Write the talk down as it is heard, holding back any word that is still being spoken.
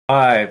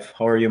Five.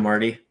 How are you,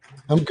 Marty?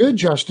 I'm good,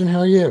 Justin.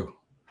 How are you?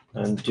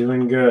 I'm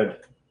doing good.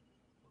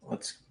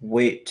 Let's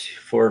wait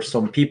for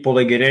some people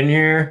to get in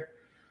here.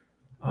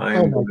 Oh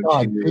I'm my going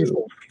God, to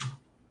people.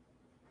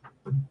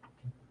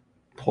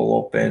 pull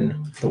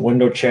open the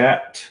window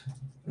chat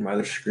on my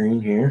other screen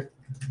here.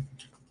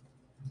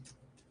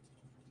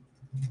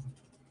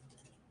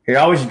 You're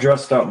always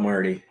dressed up,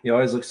 Marty. You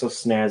always look so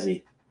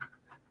snazzy.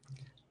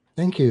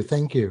 Thank you.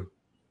 Thank you.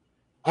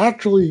 I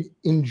actually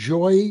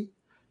enjoy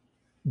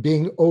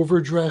being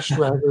overdressed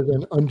rather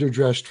than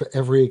underdressed for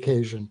every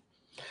occasion.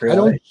 I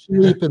don't Really?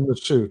 sleep in the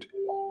suit.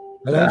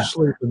 I don't Yeah.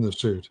 sleep in the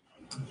suit.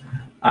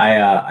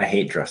 I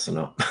hate dressing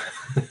up.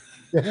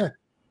 Yeah.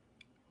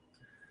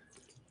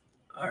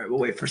 All right, we'll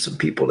wait for some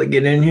people to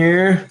get in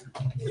here.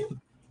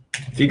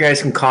 If you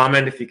guys can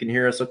comment if you can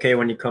hear us okay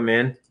when you come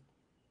in.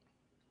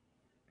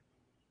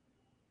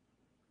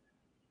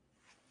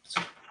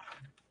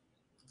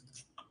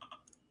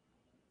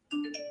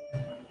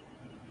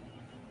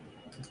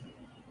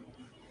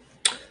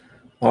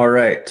 All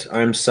right,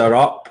 I'm set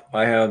up.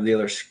 I have the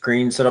other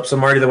screen set up. So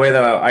Marty, the way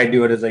that I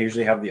do it is I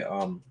usually have the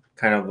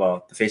kind of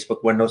the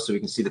Facebook window so we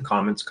can see the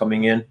comments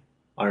coming in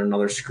on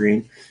another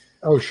screen.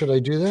 Oh, should I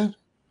do that?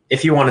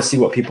 If you want to see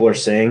what people are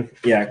saying,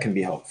 yeah, it can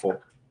be helpful.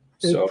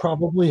 It So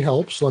probably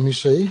helps. Let me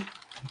see.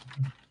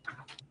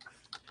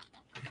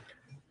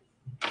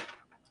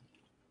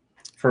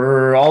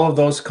 for all of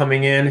those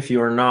coming in, if you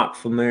are not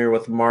familiar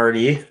with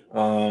Marty,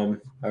 I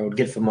would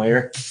get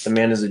familiar. The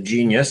man is a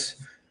genius.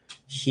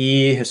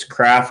 He has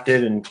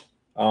crafted, and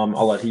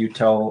I'll let you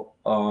tell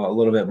a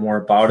little bit more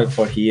about it,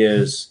 but he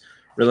is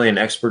really an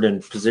expert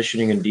in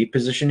positioning and deep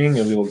positioning,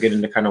 and we will get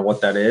into kind of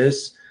what that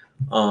is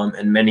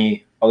and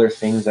many other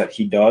things that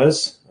he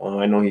does.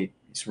 I know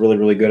he's really,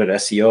 really good at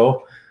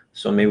SEO,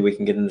 so maybe we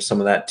can get into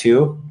some of that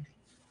too.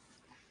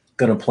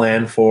 Going to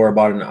plan for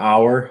about an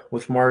hour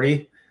with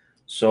Marty.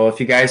 So if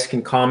you guys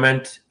can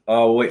comment,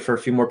 we'll wait for a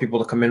few more people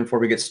to come in before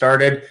we get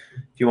started.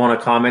 If you want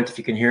to comment, if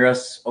you can hear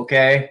us,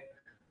 okay.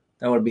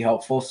 That would be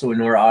helpful so we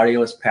know our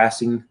audio is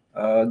passing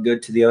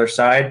good to the other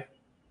side.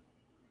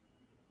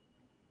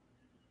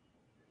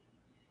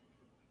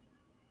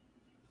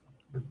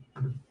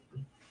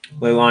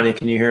 Leilani,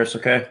 can you hear us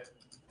okay?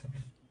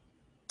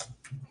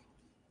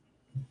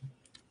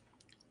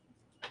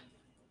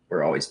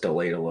 We're always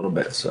delayed a little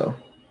bit, so.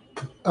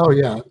 Oh,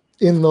 yeah.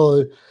 In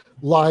the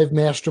live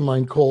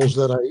mastermind calls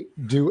that I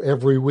do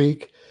every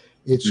week,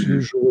 it's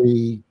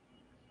usually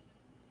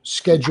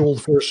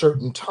scheduled for a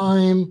certain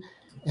time,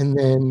 and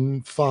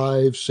then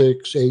 5,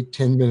 6, 8,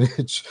 10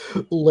 minutes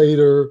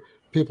later,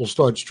 people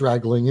start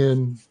straggling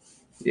in.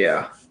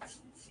 Yeah.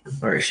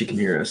 All right, she can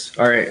hear us.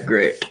 All right,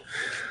 great.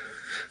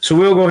 So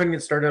we'll go ahead and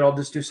get started. I'll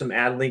just do some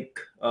ad leak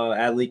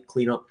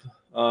cleanup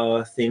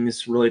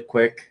things really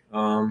quick.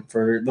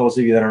 For those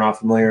of you that are not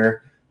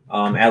familiar,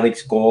 ad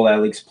leaks gold,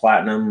 ad leaks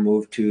platinum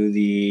moved to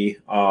the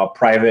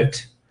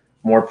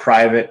more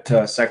private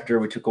sector.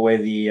 We took away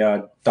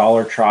the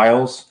dollar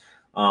trials.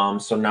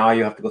 So now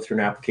you have to go through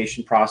an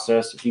application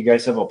process. If you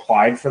guys have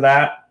applied for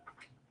that,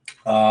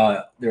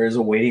 there is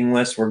a waiting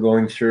list. We're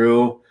going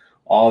through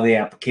all the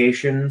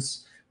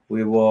applications.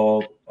 We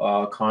will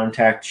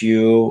contact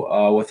you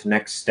with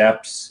next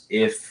steps.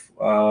 If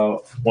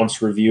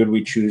once reviewed,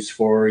 we choose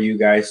for you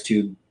guys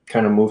to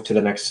kind of move to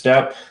the next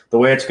step. The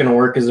way it's going to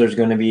work is there's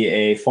going to be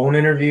a phone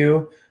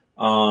interview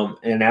and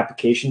an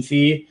application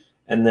fee.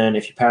 And then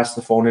if you pass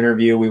the phone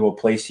interview, we will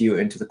place you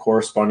into the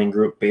corresponding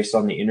group based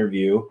on the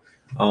interview,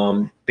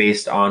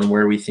 based on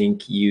where we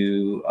think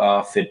you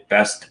fit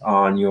best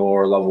on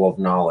your level of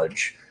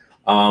knowledge.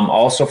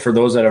 Also, for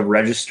those that have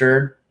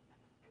registered,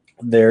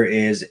 there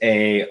is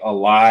a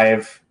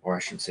live, or I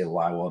should say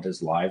live, well, it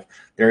is live.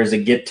 There is a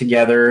get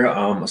together,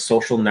 a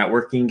social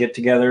networking get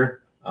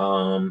together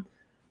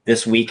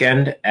this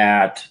weekend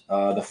at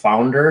the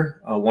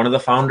founder, one of the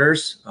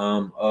founders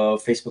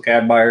of Facebook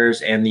Ad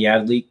Buyers and the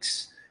Ad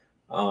Leaks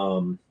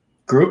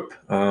group.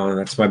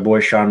 That's my boy,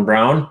 Sean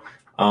Brown.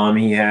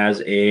 He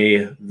has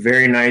a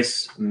very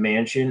nice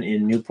mansion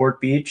in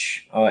Newport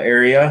Beach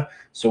area.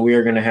 So we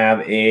are going to have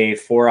a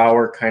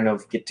 4-hour kind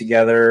of get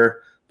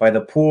together by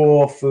the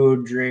pool,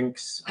 food,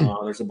 drinks.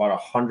 There's about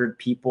 100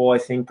 people, I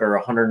think, or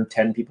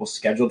 110 people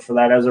scheduled for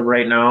that as of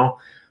right now.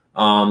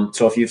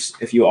 So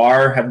if you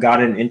have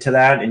gotten into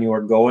that and you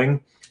are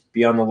going,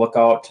 be on the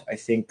lookout. I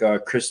think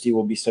Christy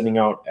will be sending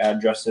out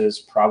addresses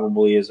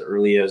probably as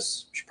early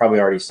as she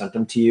probably already sent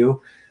them to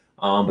you.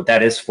 But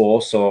that is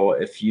full. So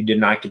if you did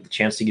not get the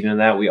chance to get into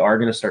that, we are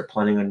going to start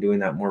planning on doing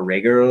that more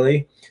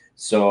regularly.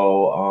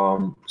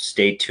 So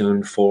stay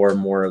tuned for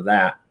more of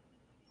that.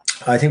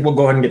 I think we'll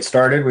go ahead and get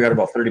started. We got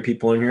about 30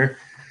 people in here.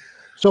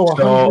 So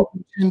So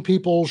 110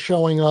 people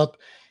showing up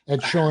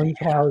at Sean's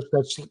house.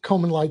 That's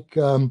coming like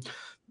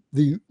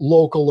the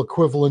local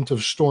equivalent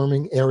of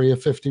storming Area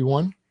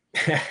 51.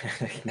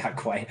 Not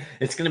quite.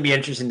 It's going to be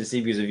interesting to see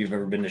because if you've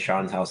ever been to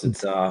Sean's house,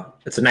 it's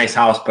a nice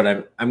house,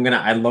 but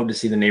I'd love to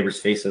see the neighbors'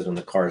 faces when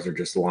the cars are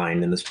just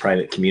lined in this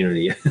private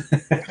community.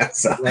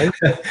 So, Right?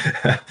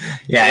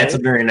 yeah, it's a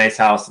very nice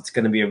house. It's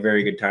going to be a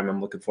very good time. I'm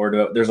looking forward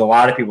to it. There's a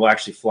lot of people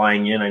actually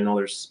flying in. I know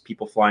there's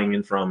people flying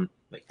in from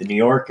like the New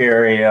York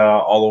area,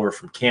 all over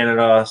from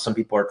Canada. Some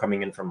people are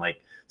coming in from like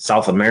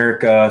South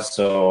America.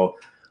 So,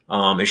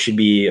 it should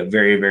be a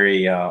very,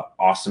 very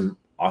awesome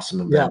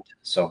event. Yeah,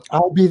 So.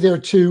 I'll be there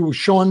too.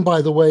 Sean,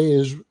 by the way,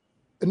 is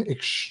an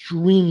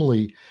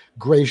extremely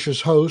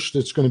gracious host.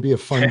 It's going to be a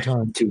fun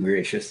time. Too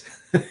gracious.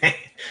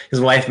 His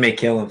wife may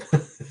kill him.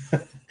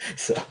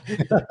 So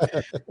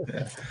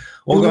yeah.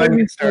 We'll go ahead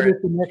and get started.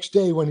 The next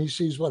day when he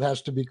sees what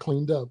has to be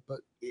cleaned up, but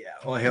yeah,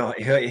 well,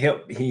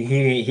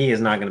 he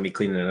is not going to be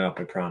cleaning it up.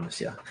 I promise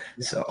you.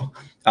 Yeah. So,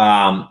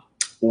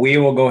 we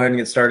will go ahead and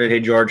get started. Hey,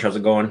 George, how's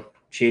it going?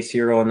 Chase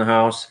Hero in the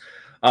house.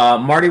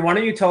 Marty, why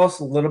don't you tell us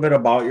a little bit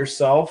about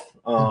yourself?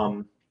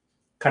 Kind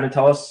of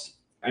tell us.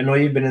 I know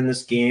you've been in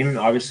this game.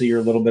 Obviously, you're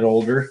a little bit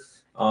older.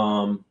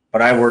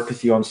 But I worked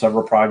with you on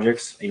several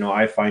projects. You know,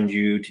 I find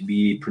you to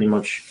be pretty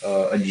much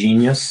a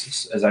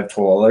genius, as I've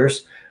told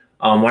others.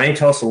 Why don't you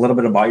tell us a little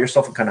bit about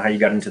yourself and kind of how you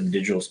got into the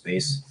digital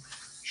space?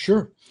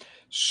 Sure.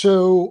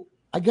 So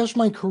I guess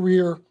my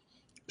career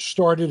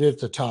started at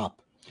the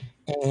top.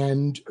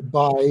 And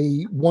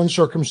by one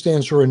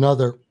circumstance or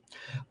another,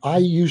 I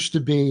used to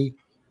be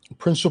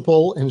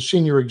principal and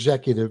senior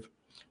executive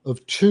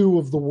of two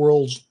of the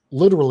world's,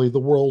 literally the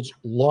world's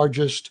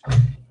largest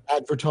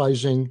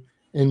advertising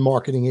and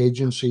marketing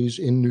agencies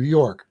in New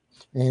York.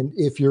 And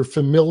if you're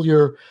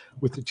familiar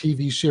with the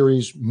TV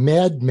series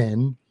Mad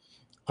Men,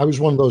 I was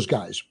one of those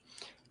guys.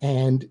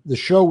 And the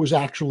show was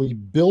actually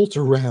built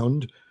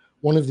around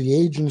one of the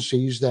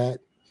agencies that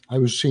I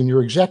was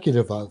senior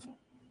executive of.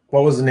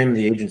 What was the name of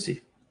the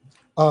agency?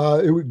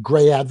 It was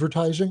Gray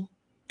Advertising.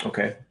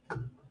 Okay.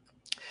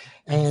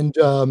 And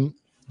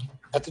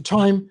at the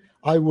time,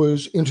 I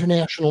was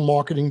international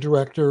marketing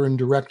director and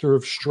director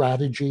of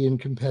strategy and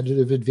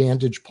competitive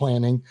advantage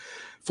planning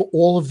for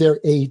all of their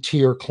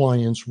A-tier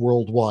clients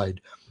worldwide.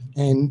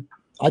 And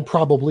I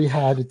probably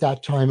had at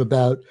that time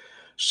about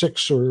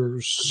 600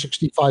 or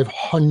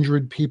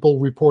 6,500 people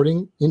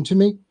reporting into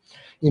me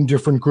in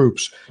different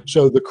groups.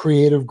 So the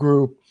creative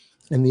group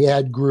and the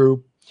ad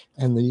group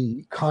and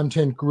the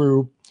content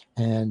group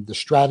and the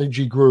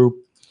strategy group.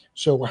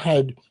 So I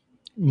had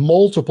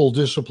multiple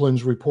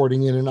disciplines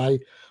reporting in, and I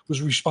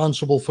was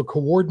responsible for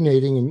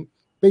coordinating and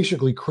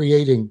basically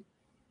creating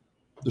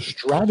the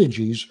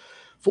strategies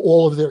for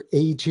all of their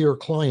A-tier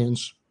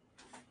clients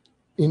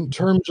in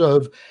terms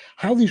of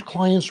how these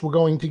clients were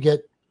going to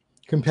get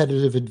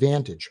competitive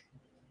advantage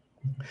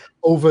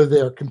over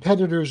their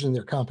competitors and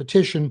their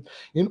competition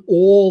in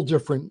all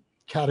different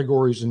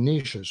categories and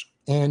niches.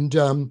 And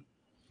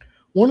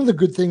one of the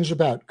good things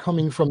about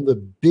coming from the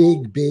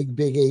big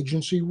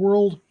agency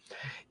world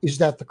is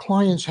that the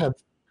clients have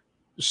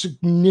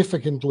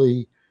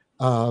significantly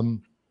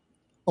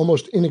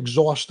almost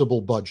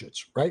inexhaustible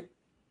budgets, right?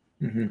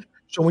 Mm-hmm.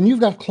 So when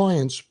you've got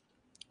clients,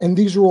 and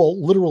these are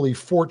all literally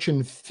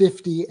Fortune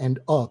 50 and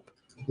up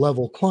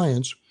level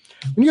clients,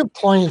 when you have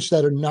clients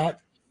that are not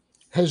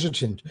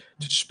hesitant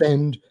to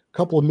spend a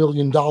couple of $1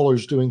 million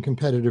doing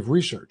competitive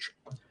research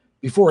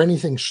before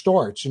anything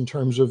starts in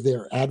terms of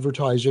their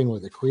advertising or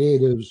the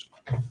creatives,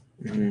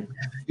 Mm-hmm.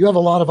 you have a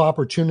lot of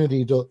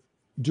opportunity to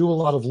do a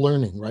lot of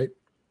learning, right?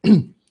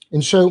 And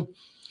so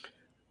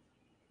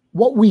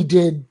what we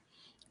did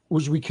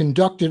was we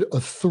conducted a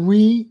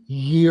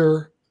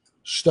 3-year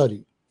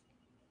study.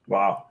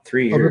 Wow,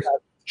 3 years. Of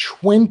about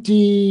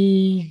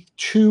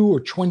 22 or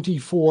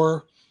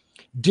 24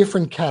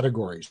 different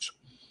categories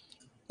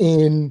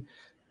in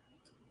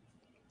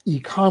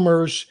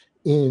e-commerce,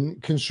 in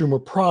consumer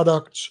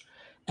products.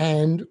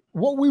 And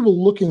what we were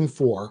looking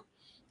for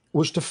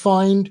was to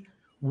find,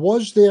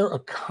 was there a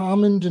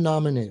common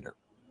denominator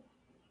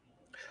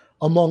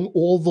among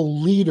all the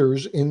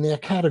leaders in their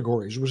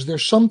categories? Was there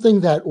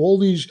something that all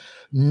these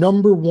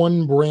number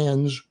one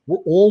brands were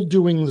all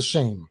doing the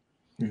same,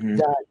 Mm-hmm.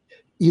 that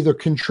either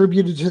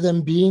contributed to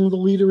them being the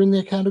leader in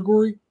their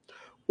category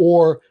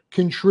or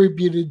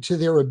contributed to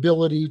their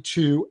ability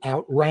to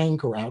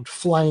outrank or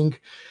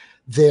outflank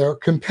their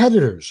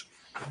competitors?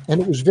 And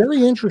it was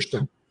very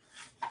interesting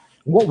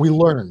what we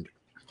learned.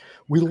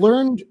 We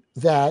learned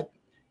that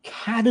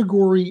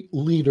category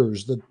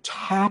leaders, the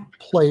top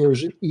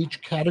players in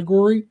each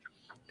category,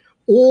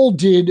 all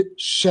did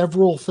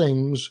several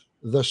things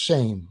the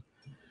same.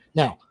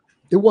 Now,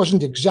 it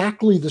wasn't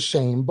exactly the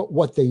same, but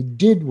what they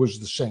did was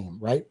the same,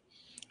 right?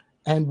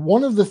 And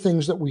one of the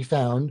things that we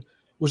found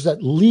was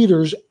that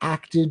leaders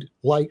acted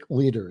like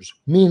leaders,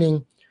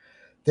 meaning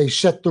they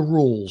set the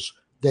rules,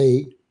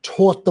 they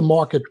taught the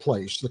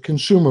marketplace, the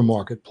consumer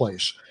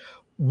marketplace,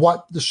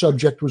 what the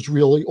subject was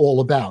really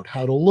all about,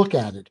 how to look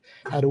at it,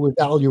 how to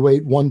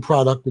evaluate one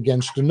product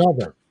against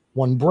another,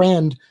 one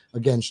brand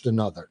against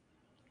another.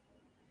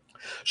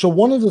 So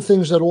one of the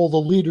things that all the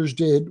leaders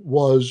did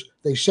was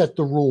they set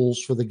the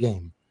rules for the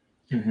game.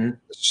 Mm-hmm.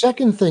 The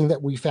second thing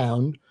that we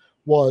found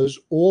was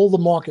all the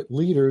market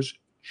leaders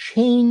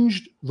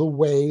changed the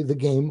way the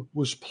game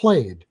was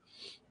played.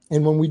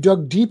 And when we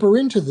dug deeper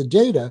into the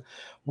data,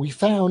 we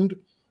found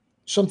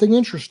something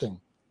interesting.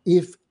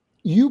 If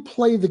you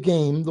play the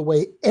game the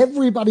way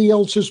everybody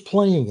else is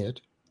playing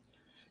it,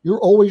 you're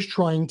always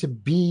trying to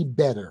be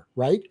better,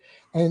 right?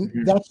 And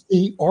that's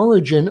the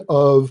origin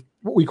of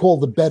what we call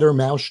the better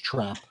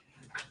mousetrap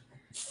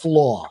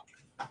flaw,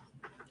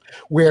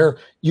 where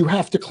you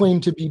have to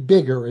claim to be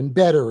bigger and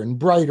better and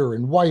brighter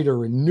and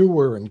whiter and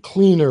newer and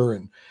cleaner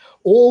and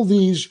all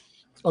these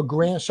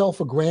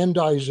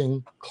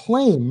self-aggrandizing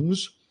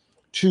claims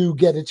to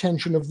get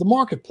attention of the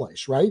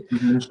marketplace, right?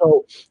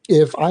 So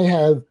if I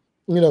have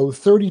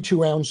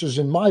 32 ounces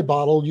in my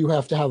bottle, you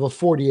have to have a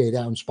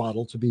 48-ounce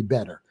bottle to be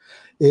better.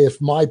 If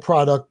my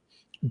product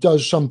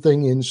does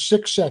something in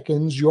 6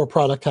 seconds, your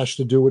product has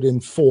to do it in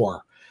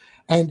 4.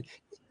 And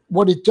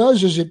what it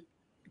does is it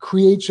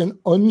creates an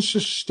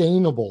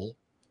unsustainable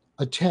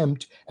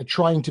attempt at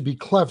trying to be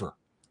clever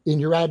in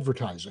your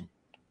advertising.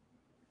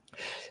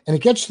 And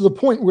it gets to the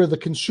point where the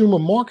consumer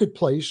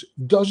marketplace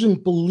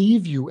doesn't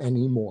believe you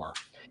anymore.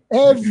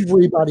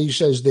 Everybody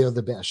says they're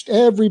the best.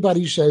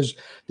 Everybody says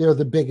they're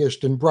the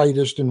biggest and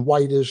brightest and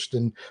whitest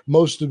and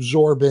most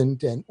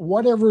absorbent, and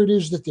whatever it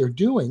is that they're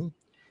doing,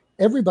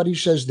 everybody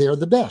says they're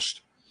the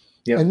best.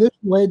 Yep. And this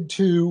led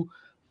to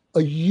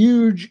a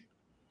huge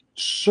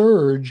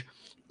surge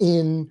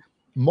in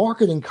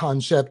marketing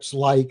concepts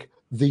like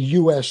the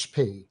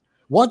USP.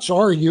 What's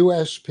our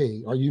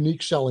USP, our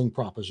unique selling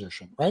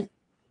proposition, right?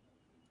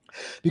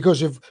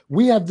 Because if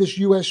we have this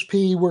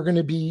USP, we're going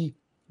to be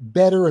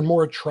better and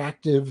more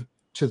attractive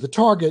to the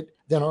target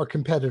than our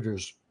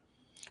competitors.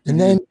 And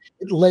then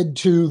it led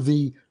to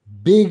the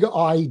big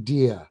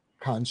idea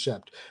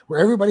concept, where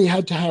everybody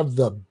had to have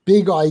the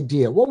big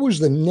idea. What was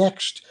the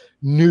next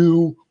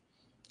new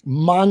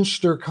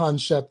monster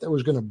concept that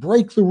was going to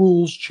break the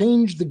rules,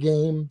 change the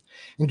game,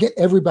 and get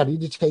everybody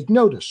to take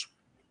notice?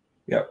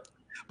 Yep.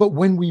 But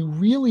when we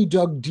really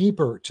dug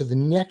deeper to the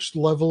next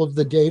level of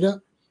the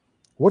data,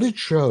 what it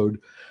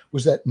showed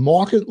was that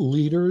market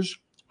leaders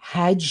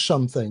had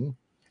something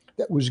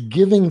that was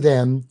giving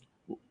them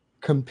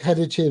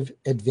competitive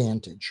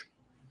advantage.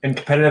 And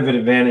competitive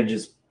advantage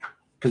is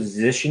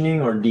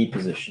positioning or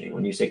depositioning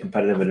when you say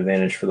competitive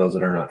advantage, for those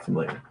that are not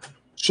familiar?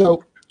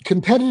 So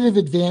competitive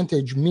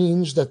advantage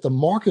means that the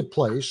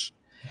marketplace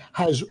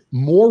has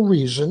more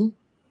reason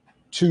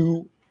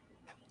to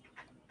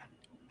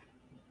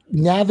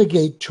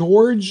navigate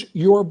towards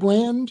your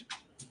brand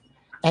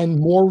and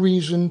more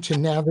reason to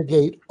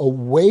navigate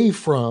away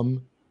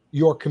from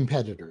your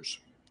competitors,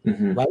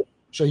 right?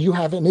 So you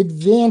have an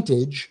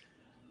advantage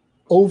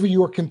over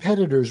your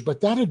competitors,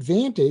 but that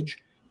advantage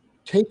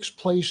takes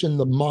place in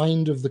the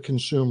mind of the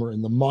consumer,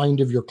 in the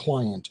mind of your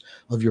client,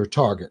 of your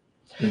target.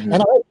 And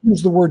I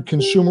use the word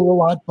consumer a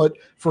lot, but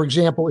for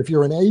example, if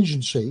you're an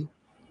agency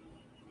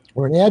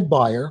or an ad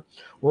buyer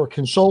or a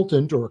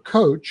consultant or a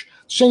coach,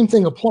 same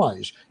thing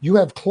applies. You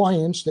have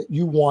clients that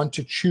you want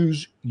to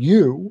choose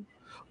you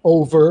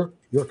over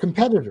your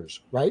competitors,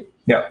 right?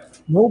 Yeah.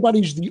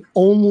 Nobody's the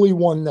only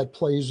one that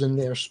plays in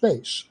their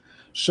space.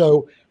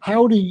 So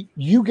how do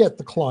you get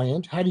the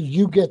client? How do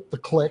you get the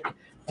click?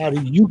 How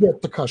do you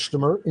get the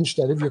customer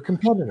instead of your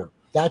competitor?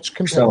 That's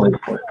competitive.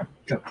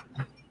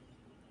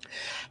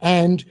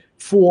 And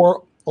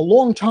for a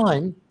long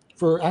time,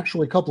 for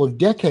actually a couple of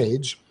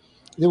decades,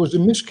 there was a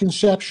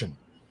misconception,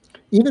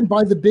 even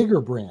by the bigger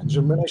brands.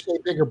 And when I say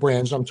bigger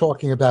brands, I'm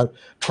talking about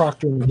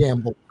Procter &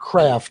 Gamble,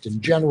 Kraft, and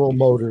General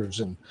Motors,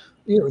 and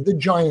the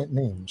giant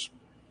names.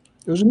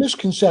 There was a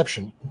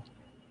misconception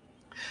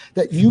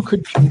that you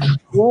could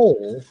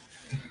control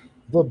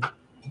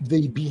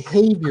the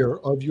behavior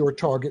of your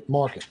target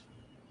market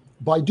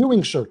by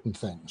doing certain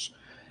things.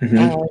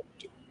 And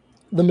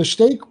the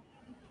mistake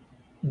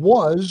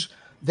was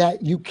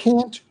that you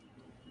can't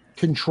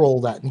control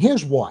that. And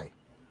here's why.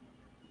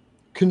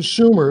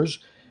 Consumers,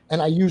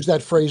 and I use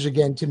that phrase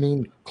again to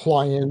mean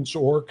clients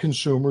or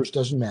consumers,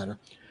 doesn't matter.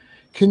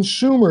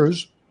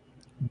 Consumers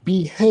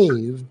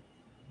behave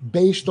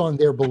based on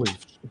their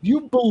beliefs. If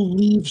you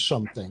believe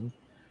something,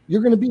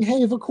 you're going to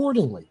behave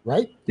accordingly,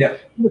 right? Yeah.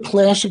 The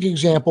classic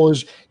example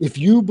is if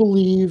you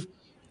believe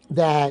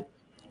that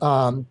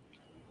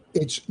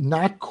it's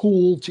not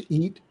cool to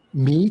eat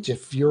meat,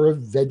 if you're a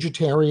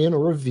vegetarian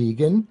or a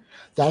vegan,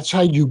 that's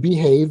how you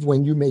behave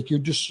when you make your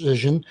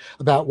decision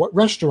about what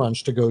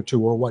restaurants to go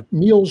to or what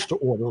meals to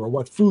order or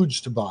what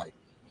foods to buy.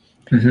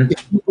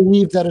 If you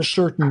believe that a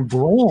certain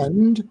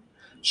brand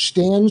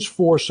stands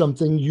for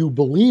something you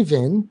believe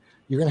in,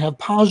 you're going to have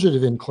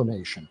positive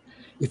inclination.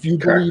 If you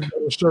believe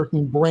that a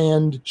certain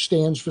brand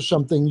stands for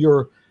something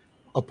you're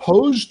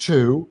opposed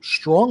to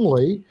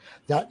strongly,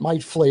 that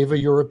might flavor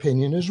your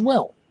opinion as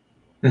well.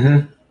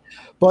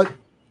 But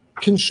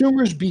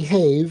consumers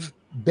behave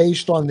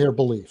based on their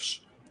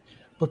beliefs.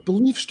 But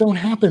beliefs don't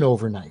happen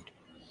overnight.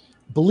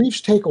 Beliefs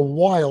take a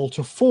while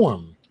to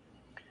form.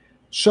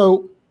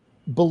 So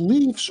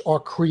beliefs are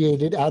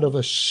created out of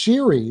a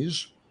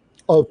series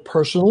of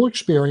personal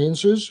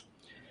experiences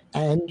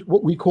and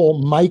what we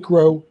call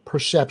micro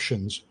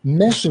perceptions,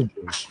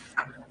 messages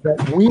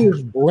that we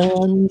as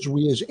brands,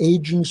 we as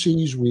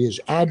agencies, we as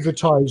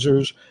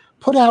advertisers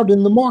put out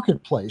in the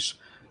marketplace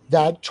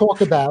that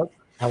talk about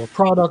our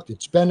product,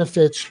 its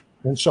benefits,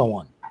 and so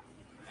on.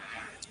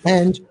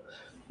 And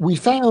we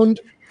found,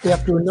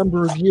 after a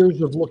number of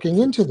years of looking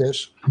into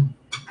this,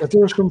 that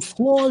there are some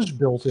flaws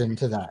built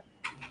into that.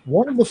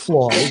 One of the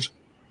flaws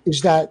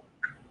is that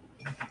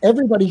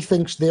everybody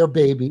thinks their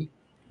baby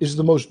is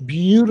the most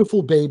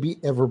beautiful baby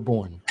ever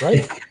born,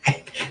 right?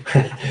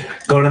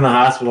 Going to the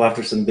hospital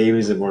after some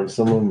babies are born,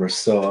 some of them are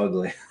so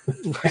ugly.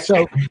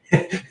 So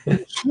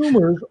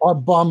consumers are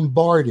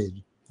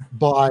bombarded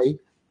by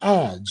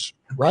ads,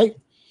 right?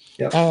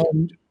 Yep.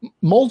 And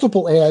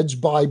multiple ads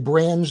by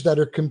brands that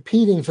are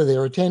competing for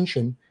their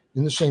attention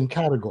in the same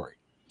category.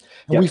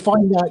 And we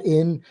find that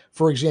in,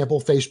 for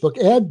example, Facebook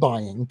ad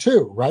buying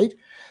too, right?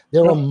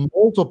 There are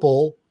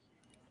multiple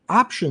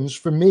options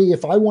for me.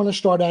 If I want to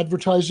start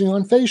advertising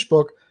on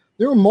Facebook,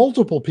 there are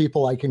multiple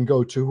people I can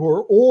go to who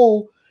are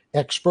all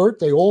expert.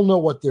 They all know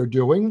what they're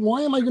doing.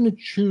 Why am I going to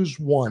choose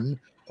one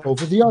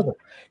over the other?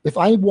 If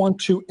I want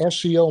to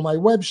SEO my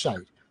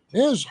website,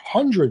 there's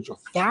hundreds or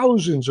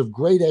thousands of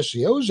great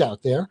SEOs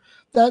out there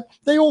that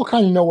they all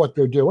kind of know what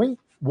they're doing.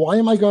 Why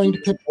am I going to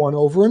pick one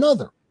over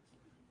another?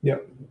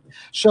 Yep.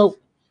 So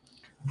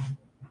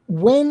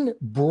when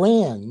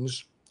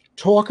brands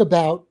talk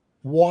about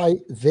why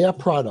their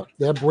product,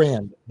 their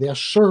brand, their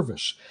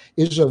service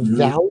is of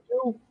value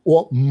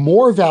or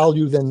more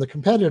value than the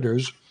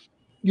competitors,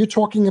 you're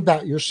talking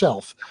about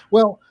yourself.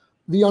 Well,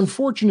 the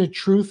unfortunate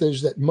truth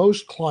is that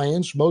most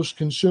clients, most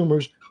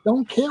consumers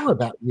don't care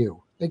about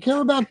you. They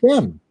care about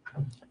them.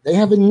 They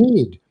have a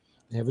need.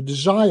 They have a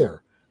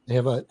desire. They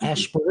have an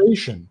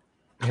aspiration.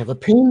 They have a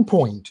pain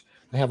point.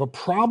 They have a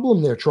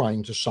problem they're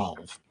trying to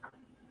solve.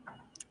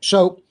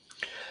 So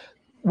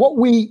what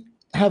we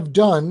have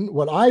done,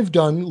 what I've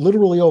done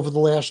literally over the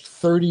last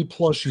 30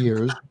 plus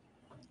years,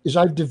 is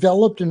I've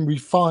developed and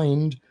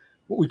refined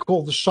what we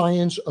call the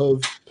science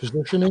of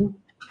positioning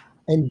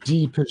and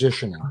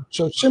depositioning.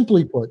 So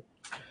simply put,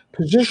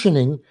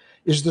 positioning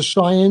is the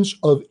science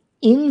of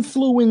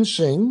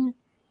influencing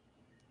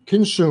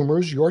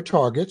consumers, your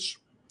targets,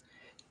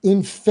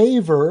 in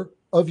favor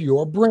of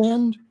your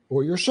brand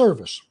or your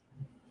service.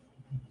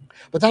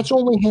 But that's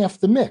only half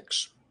the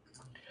mix.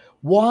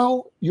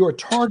 While your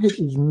target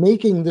is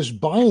making this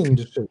buying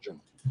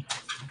decision,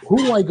 who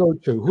do I go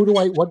to?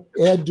 What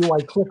ad do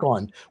I click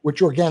on?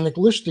 Which organic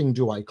listing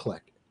do I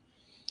click?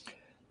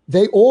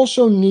 They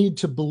also need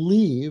to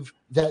believe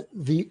that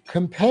the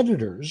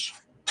competitors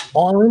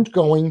aren't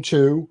going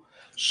to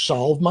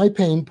solve my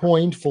pain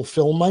point,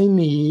 fulfill my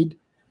need,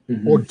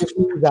 or give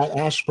me that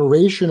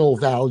aspirational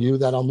value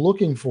that I'm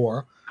looking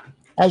for,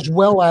 as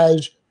well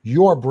as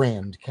your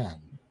brand can.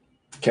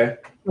 Okay.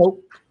 So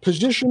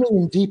positioning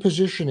and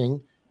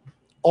depositioning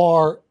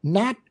are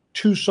not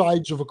two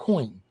sides of a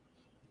coin.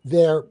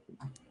 They're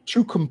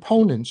two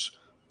components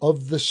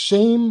of the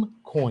same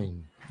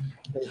coin.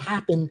 They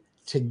happen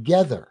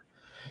together.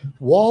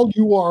 While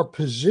you are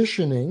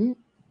positioning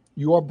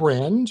your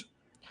brand,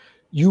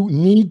 you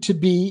need to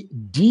be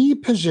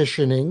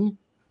depositioning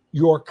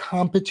your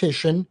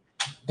competition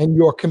and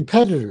your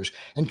competitors.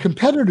 And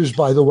competitors,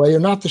 by the way, are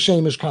not the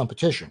same as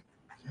competition.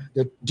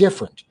 They're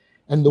different.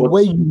 And the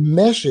way you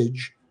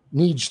message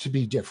needs to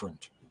be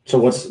different. So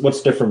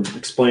what's different?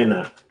 Explain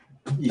that.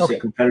 You say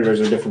competitors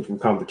are different from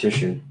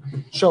competition.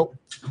 So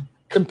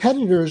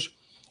competitors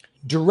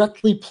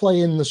directly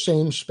play in the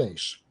same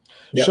space.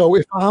 Yep. So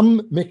if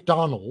I'm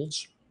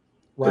McDonald's,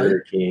 right?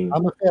 Burger King.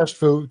 I'm a fast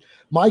food.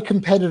 My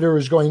competitor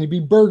is going to be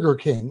Burger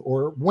King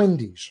or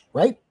Wendy's,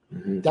 right?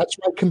 That's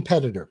my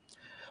competitor.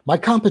 My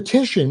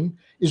competition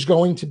is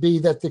going to be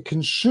that the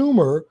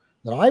consumer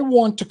that I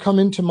want to come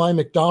into my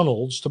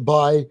McDonald's to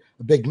buy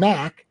a Big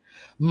Mac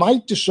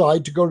might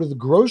decide to go to the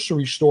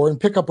grocery store and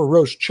pick up a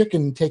roast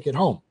chicken and take it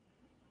home.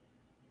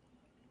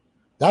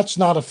 That's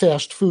not a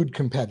fast food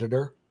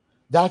competitor.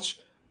 That's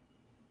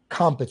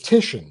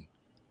competition,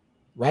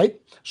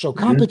 right? So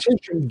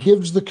competition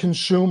gives the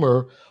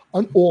consumer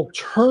an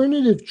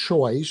alternative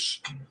choice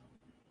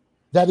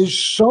that is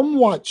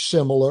somewhat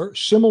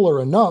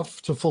similar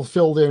enough to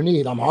fulfill their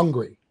need. I'm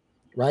hungry,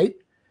 right?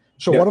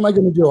 So what am I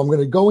going to do? I'm going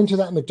to go into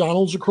that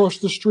McDonald's across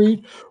the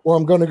street, or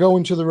I'm going to go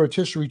into the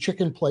rotisserie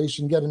chicken place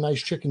and get a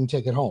nice chicken and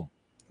take it home,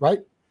 right?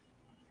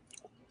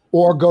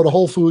 Or go to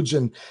Whole Foods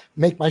and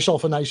make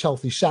myself a nice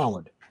healthy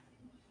salad.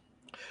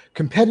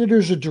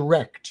 Competitors are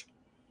direct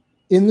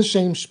in the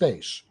same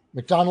space.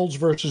 McDonald's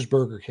versus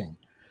Burger King,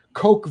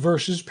 Coke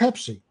versus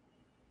Pepsi,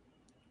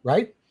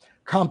 right?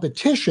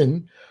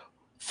 Competition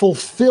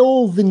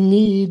fulfill the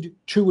need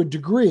to a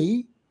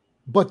degree,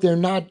 but they're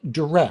not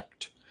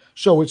direct.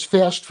 So it's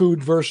fast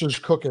food versus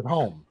cook at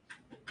home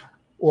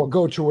or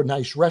go to a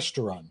nice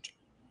restaurant.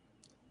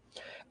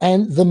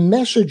 And the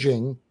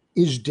messaging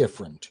is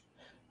different.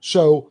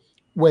 So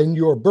when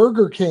you're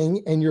Burger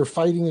King and you're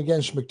fighting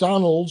against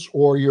McDonald's,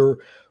 or you're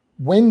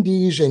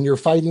Wendy's and you're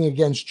fighting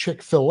against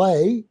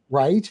Chick-fil-A,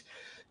 right?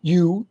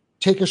 You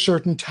take a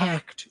certain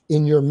tact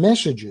in your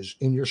messages,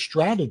 in your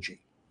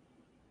strategy.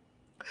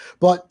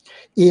 But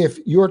if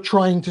you're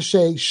trying to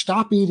say,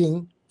 stop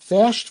eating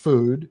fast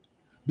food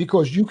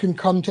because you can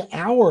come to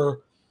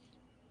our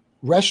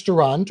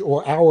restaurant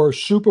or our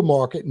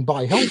supermarket and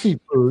buy healthy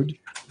food,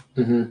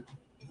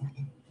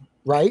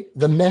 right?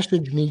 The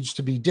message needs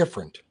to be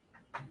different.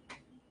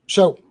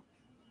 So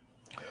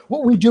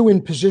what we do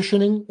in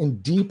positioning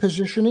and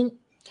depositioning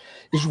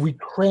is we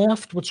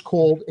craft what's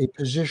called a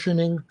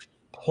positioning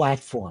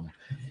platform.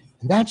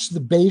 And that's the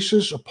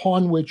basis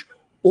upon which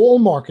all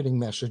marketing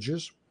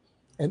messages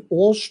and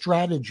all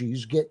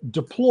strategies get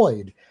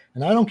deployed.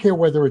 And I don't care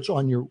whether it's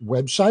on your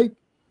website,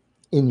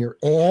 in your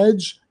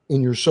ads,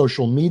 in your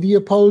social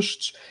media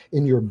posts,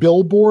 in your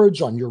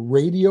billboards, on your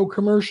radio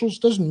commercials,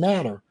 doesn't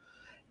matter.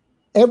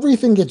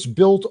 Everything gets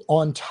built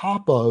on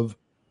top of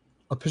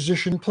a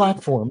position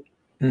platform,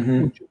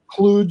 which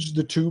includes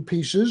the two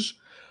pieces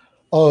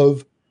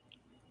of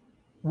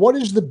what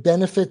is the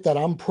benefit that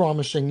I'm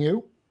promising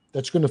you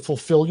that's going to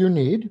fulfill your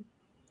need,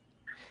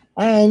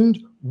 and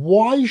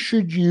why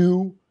should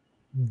you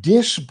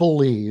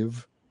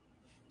disbelieve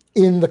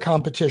in the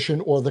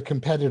competition or the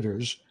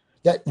competitors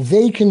that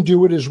they can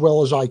do it as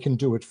well as I can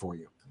do it for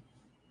you,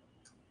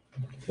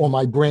 or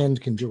my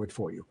brand can do it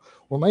for you,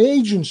 or my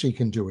agency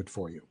can do it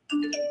for you.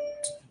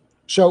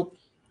 So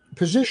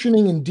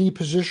positioning and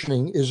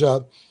depositioning is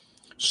a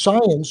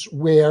science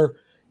where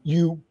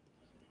you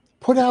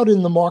put out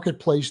in the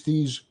marketplace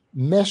these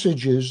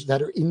messages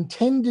that are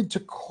intended to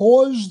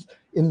cause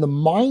in the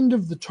mind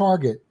of the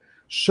target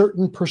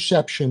certain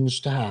perceptions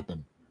to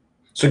happen.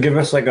 So give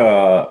us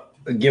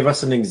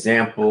an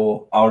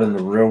example out in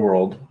the real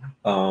world.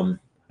 And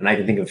I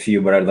can think of a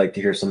few, but I'd like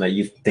to hear some that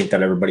you think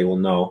that everybody will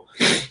know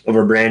of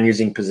a brand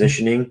using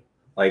positioning.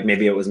 Like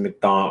maybe it was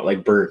McDonald's,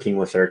 like Burger King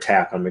with their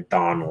attack on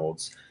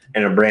McDonald's,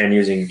 and a brand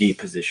using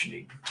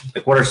depositioning.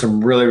 Like what are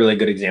some really, really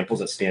good examples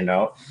that stand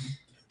out?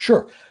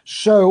 Sure.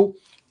 So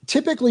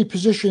typically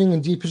positioning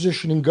and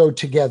depositioning go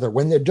together.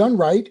 When they're done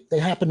right, they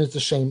happen at the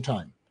same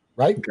time,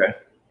 right? Okay.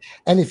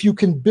 And if you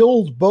can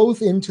build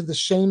both into the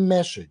same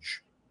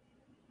message,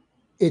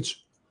 it's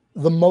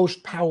the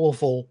most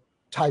powerful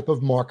type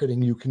of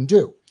marketing you can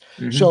do.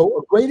 So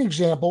a great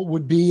example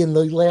would be in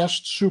the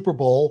last Super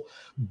Bowl,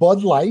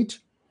 Bud Light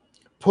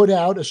put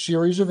out a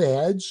series of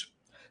ads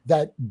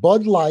that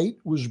Bud Light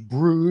was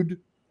brewed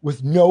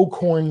with no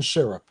corn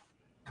syrup,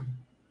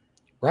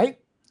 right?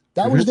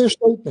 That was their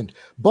statement.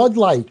 Bud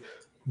Light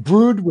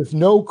brewed with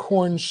no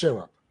corn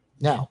syrup.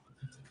 Now,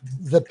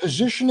 the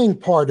positioning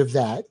part of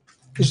that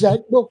is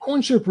that, well,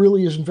 corn syrup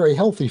really isn't very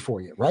healthy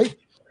for you, right?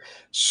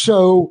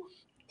 So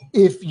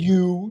if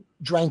you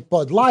drank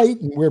Bud Light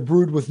and we're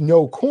brewed with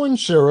no corn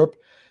syrup,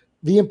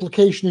 the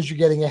implication is you're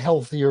getting a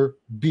healthier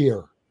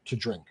beer to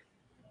drink.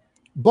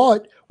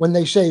 But when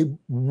they say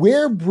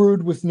we're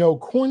brewed with no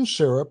corn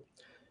syrup,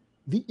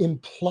 the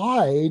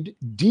implied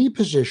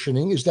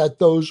depositioning is that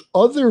those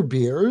other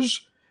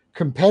beers,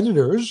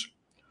 competitors,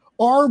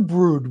 are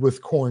brewed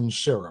with corn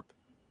syrup.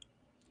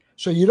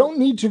 So you don't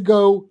need to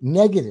go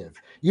negative.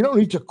 You don't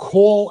need to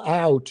call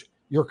out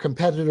your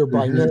competitor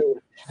by name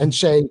and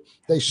say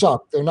they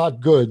suck, they're not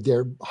good,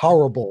 they're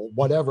horrible,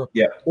 whatever.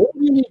 Yeah. All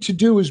you need to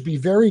do is be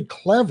very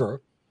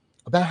clever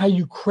about how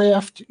you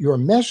craft your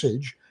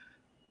message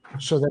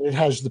so that it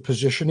has the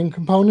positioning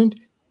component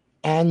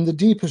and the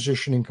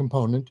depositioning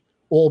component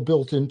all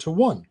built into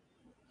one.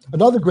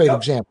 Another great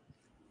example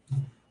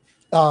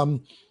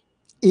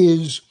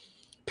is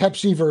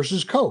Pepsi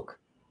versus Coke,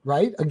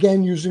 right?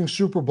 Again, using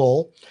Super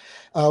Bowl.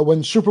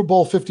 When Super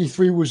Bowl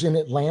 53 was in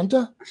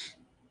Atlanta,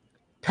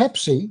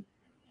 Pepsi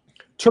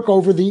took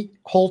over the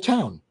whole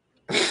town,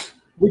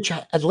 which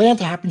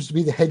Atlanta happens to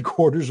be the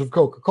headquarters of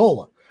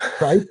Coca-Cola,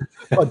 right?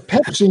 But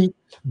Pepsi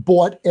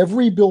bought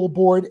every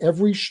billboard,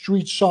 every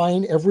street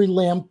sign, every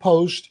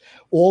lamppost,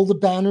 all the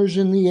banners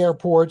in the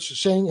airports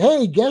saying,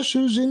 hey, guess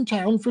who's in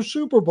town for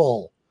Super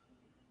Bowl?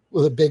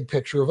 With a big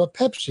picture of a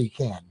Pepsi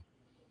can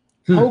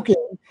poking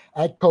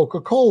at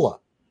Coca-Cola.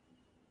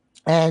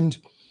 And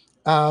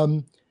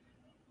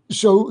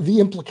so the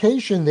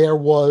implication there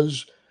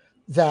was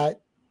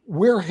that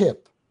we're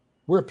hip,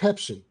 we're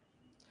Pepsi.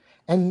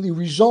 And the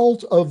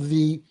result of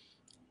the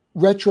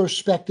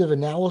retrospective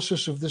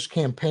analysis of this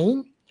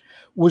campaign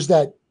was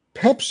that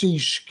Pepsi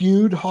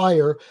skewed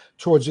higher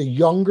towards a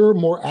younger,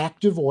 more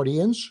active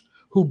audience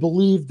who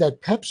believed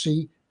that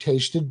Pepsi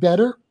tasted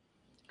better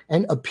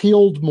and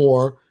appealed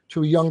more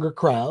to a younger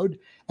crowd,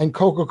 and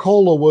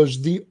Coca-Cola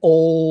was the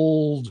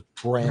old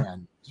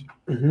brand.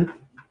 And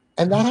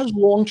that has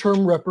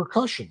long-term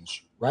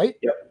repercussions, right?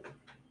 Yep.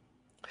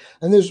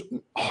 And there's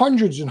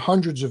hundreds and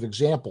hundreds of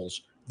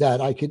examples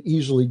that I could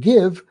easily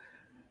give,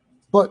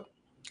 but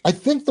I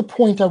think the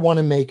point I want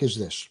to make is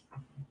this.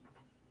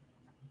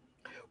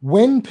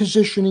 When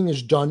positioning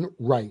is done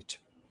right,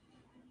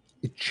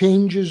 it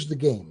changes the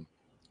game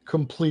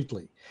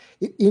completely.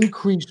 It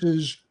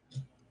increases,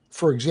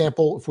 for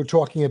example, if we're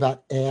talking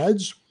about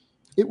ads,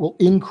 it will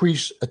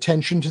increase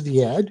attention to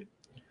the ad.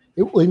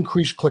 It will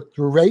increase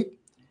click-through rate.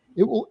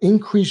 It will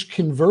increase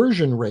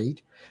conversion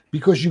rate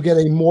because you get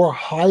a more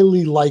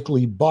highly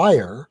likely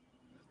buyer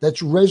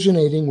that's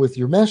resonating with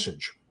your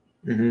message,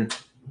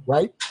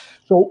 right?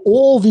 So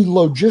all the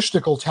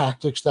logistical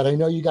tactics that I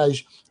know you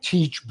guys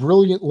teach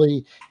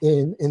brilliantly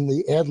in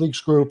the Ad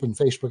Leaks group and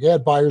Facebook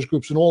ad buyers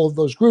groups and all of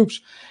those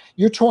groups,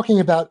 you're talking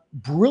about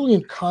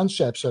brilliant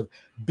concepts of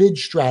bid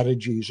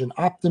strategies and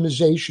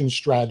optimization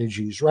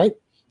strategies, right?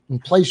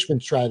 And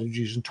placement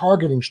strategies and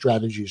targeting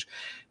strategies.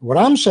 What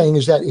I'm saying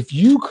is that if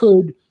you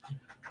could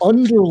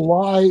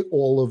underlie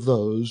all of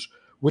those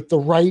with the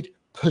right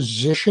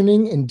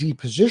positioning and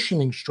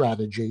depositioning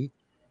strategy,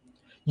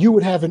 you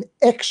would have an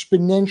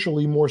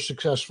exponentially more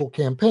successful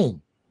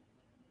campaign.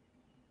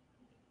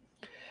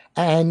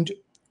 And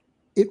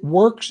it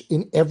works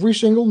in every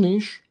single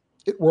niche.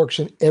 It works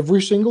in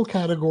every single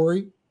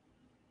category.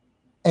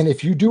 And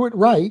if you do it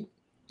right,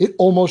 it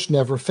almost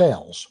never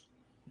fails.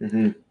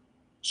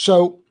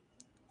 So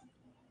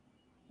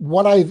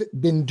what I've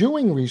been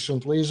doing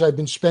recently is I've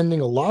been spending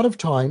a lot of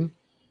time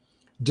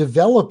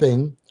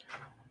developing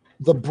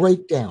the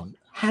breakdown.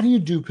 How do you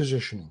do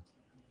positioning?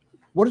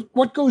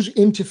 What goes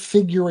into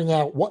figuring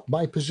out what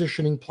my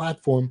positioning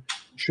platform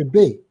should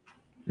be?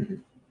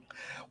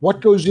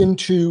 What goes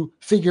into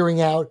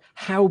figuring out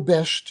how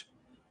best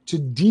to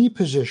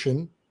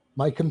deposition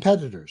my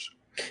competitors?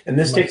 And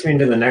this takes me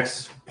into the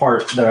next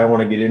part that I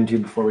want to get into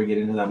before we get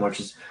into that much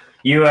is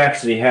you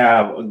actually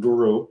have a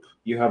group,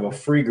 you have a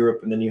free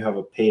group, and then you have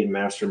a paid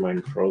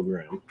mastermind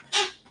program.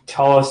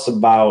 Tell us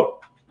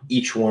about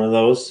each one of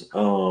those.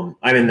 I'm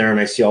in there and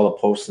I see all the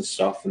posts and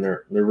stuff, and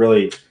they're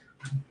really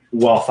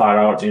well thought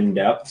out, in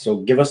depth. So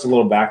give us a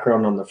little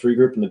background on the free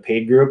group and the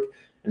paid group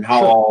and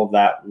how all of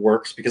that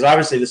works, because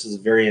obviously this is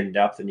very in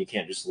depth and you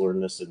can't just learn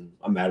this in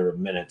a matter of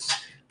minutes.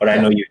 But I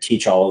know you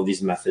teach all of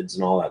these methods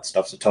and all that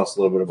stuff. So tell us a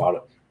little bit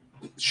about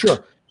it.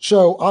 Sure.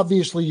 So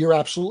obviously you're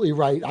absolutely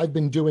right. I've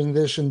been doing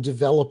this and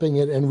developing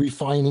it and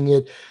refining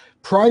it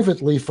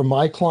privately for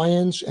my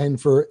clients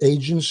and for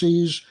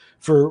agencies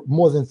for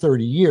more than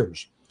 30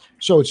 years.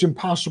 So it's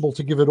impossible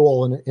to give it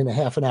all in a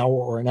half an hour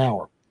or an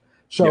hour.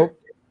 So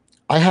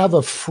I have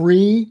a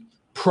free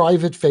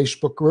private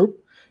Facebook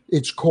group.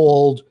 It's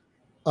called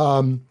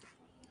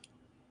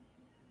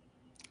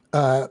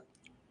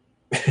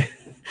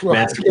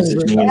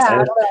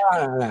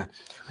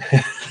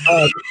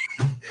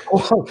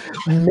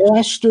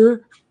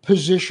Master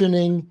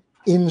Positioning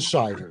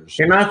Insiders.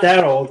 You're not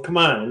that old. Come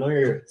on. I know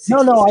you're 60.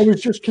 No, I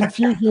was just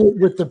confusing it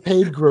with the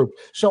paid group.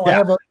 So I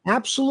have an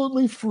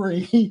absolutely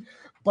free,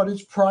 but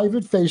it's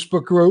private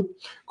Facebook group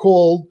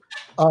called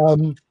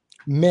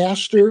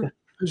Master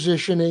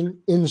Positioning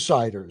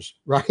Insiders,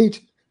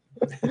 right?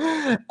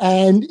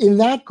 And in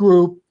that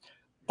group,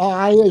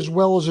 I, as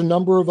well as a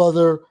number of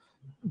other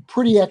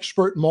pretty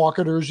expert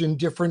marketers in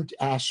different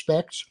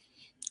aspects,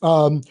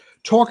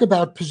 talk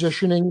about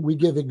positioning. We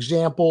give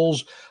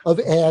examples of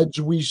ads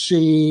we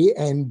see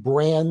and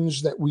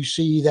brands that we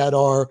see that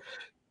are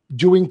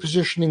doing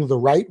positioning the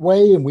right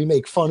way, and we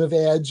make fun of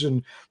ads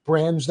and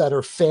brands that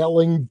are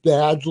failing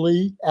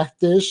badly at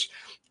this.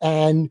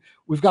 And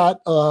we've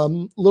got a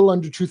little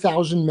under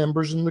 2,000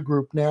 members in the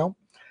group now.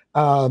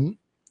 And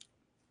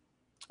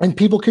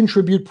people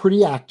contribute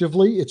pretty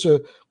actively. It's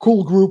a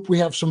cool group. We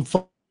have some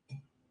fun.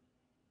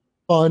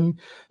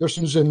 There's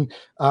some,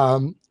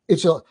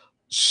 it's a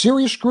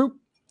serious group.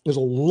 There's a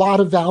lot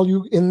of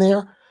value in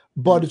there,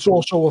 but it's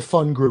also a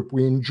fun group.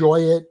 We enjoy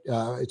it.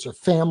 It's a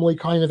family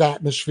kind of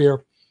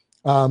atmosphere.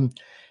 And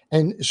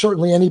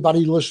certainly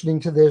anybody listening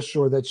to this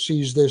or that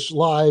sees this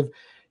live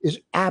is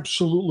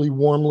absolutely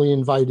warmly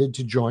invited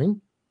to join.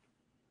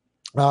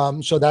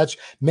 So that's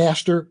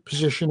Master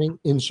Positioning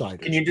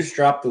Insiders. Can you just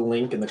drop the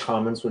link in the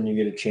comments when you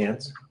get a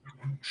chance?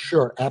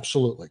 Sure,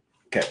 absolutely.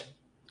 Okay.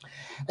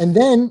 And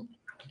then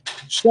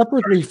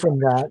separately from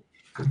that,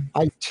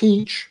 I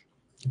teach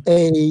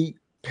a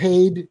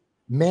paid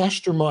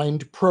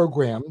mastermind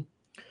program,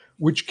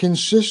 which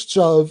consists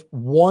of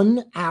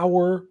 1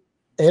 hour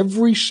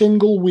every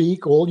single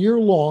week, all year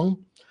long,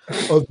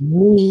 of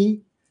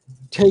me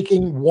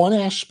taking one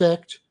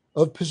aspect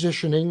of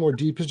positioning or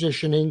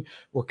depositioning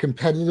or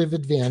competitive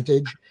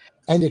advantage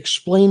and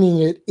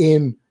explaining it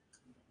in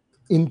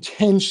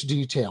intense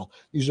detail.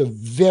 These are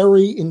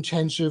very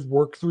intensive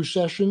work through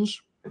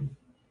sessions.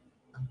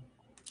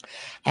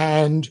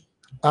 And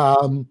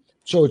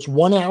so it's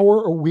 1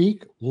 hour a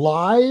week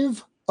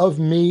live of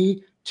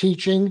me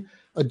teaching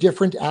a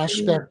different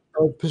aspect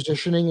of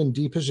positioning and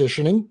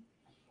depositioning.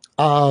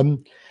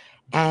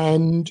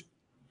 And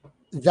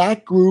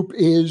that group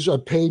is a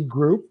paid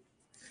group.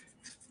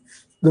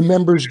 The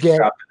members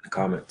get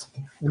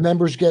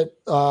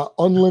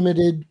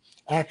unlimited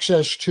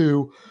access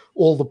to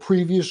all the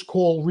previous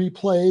call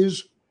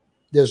replays.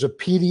 There's a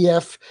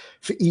PDF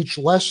for each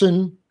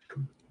lesson.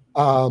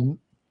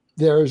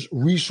 There's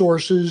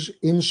resources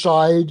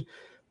inside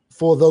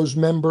for those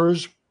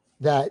members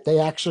that they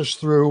access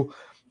through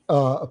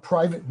a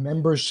private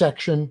members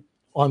section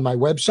on my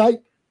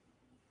website.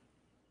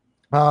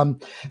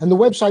 And the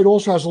website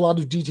also has a lot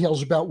of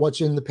details about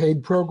what's in the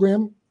paid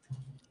program.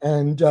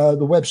 And the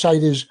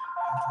website is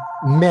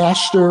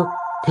Master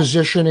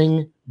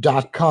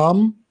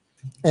positioning.com.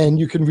 And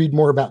you can read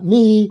more about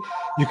me.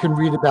 You can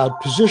read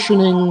about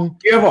positioning.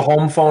 Do you have a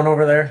home phone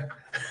over there?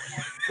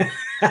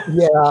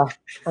 Yeah,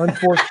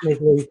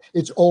 unfortunately,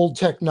 it's old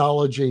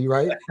technology,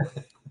 right?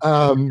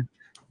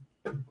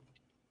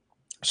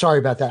 Sorry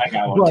about that. I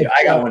got one too.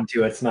 I got one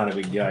too. It's not a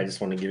big deal. I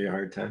just want to give you a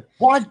hard time.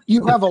 What?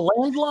 You have a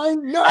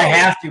landline? No. I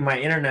have to. My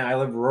internet, I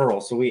live rural,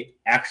 so we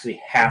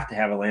actually have to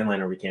have a landline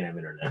or we can't have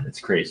internet. It's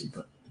crazy.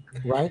 But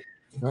Right.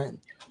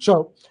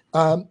 So,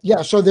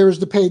 so there's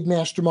the paid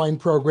mastermind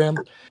program,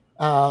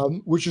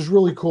 which is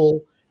really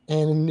cool.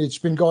 And it's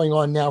been going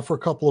on now for a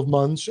couple of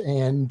months.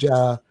 And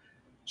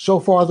so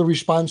far, the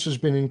response has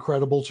been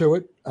incredible to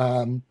it.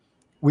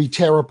 We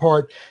tear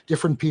apart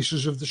different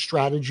pieces of the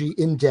strategy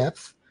in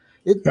depth.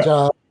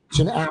 It's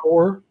an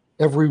hour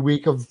every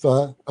week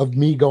of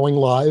me going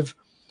live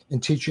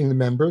and teaching the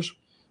members.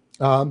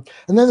 And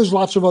then there's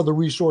lots of other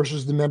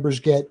resources. The members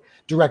get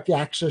direct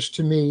access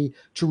to me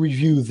to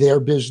review their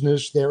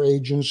business, their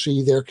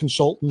agency, their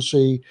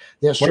consultancy,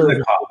 their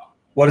service.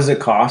 What does it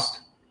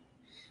cost?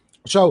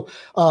 So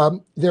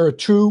there are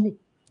two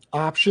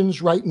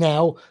options right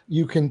now.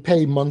 You can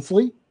pay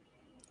monthly,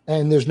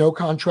 and there's no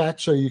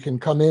contract, so you can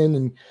come in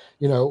and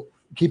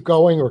keep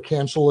going or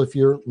cancel if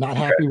you're not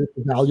happy with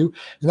the value,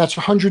 and that's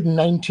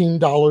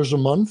 $119 a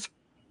month.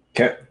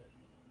 Okay.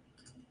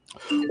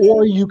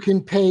 Or you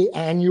can pay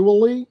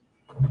annually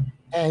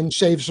and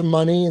save some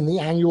money, and the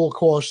annual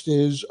cost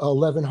is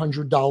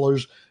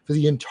 $1,100 for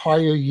the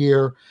entire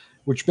year,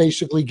 which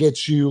basically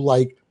gets you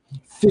like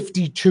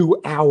 52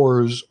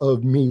 hours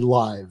of me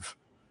live.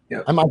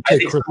 Yeah, I might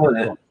take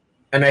Christmas.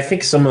 And I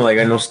think someone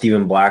I know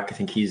Stephen Black. I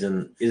think he's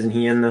in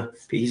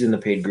the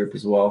paid group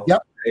as well.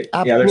 Yep. Right?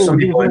 Yeah, there's some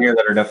people in here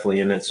that are definitely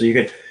in it. So you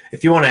could,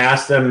 if you want to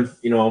ask them,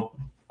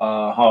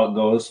 how it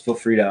goes, feel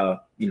free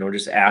to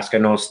just ask. I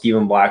know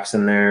Stephen Black's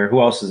in there.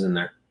 Who else is in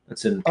there?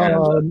 That's in kind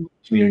of the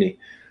community.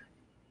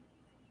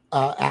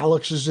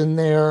 Alex is in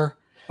there.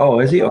 Oh,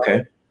 is he?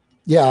 Okay.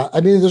 Yeah,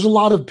 I mean, there's a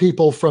lot of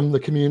people from the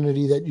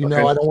community that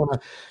I don't want to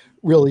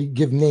really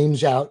give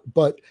names out,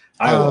 but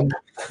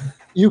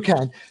you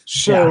can.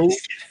 So,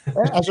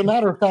 as a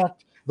matter of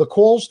fact, the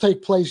calls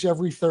take place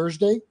every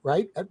Thursday,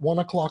 right, at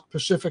 1:00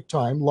 Pacific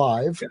time,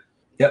 live.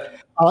 Yep.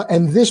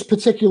 And this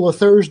particular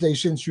Thursday,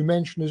 since you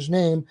mentioned his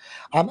name,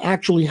 I'm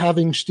actually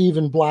having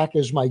Stephen Black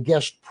as my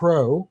guest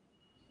pro.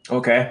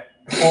 Okay.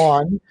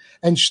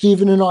 And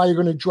Stephen and I are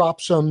going to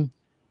drop some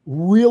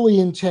really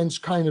intense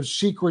kind of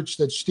secrets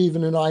that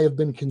Stephen and I have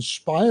been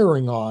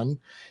conspiring on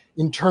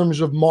in terms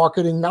of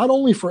marketing, not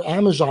only for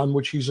Amazon,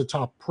 which he's a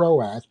top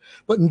pro at,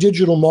 but in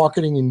digital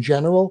marketing in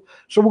general.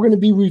 So we're going to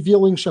be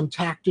revealing some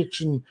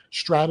tactics and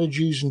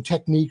strategies and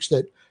techniques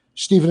that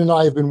Stephen and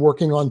I have been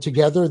working on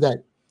together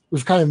that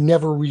we've kind of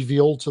never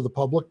revealed to the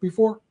public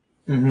before.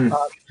 Mm-hmm.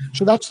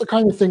 So that's the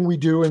kind of thing we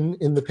do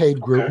in the paid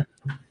group.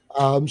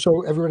 Okay.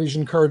 So everybody's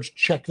encouraged to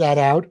check that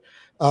out.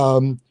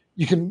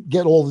 You can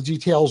get all the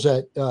details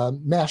at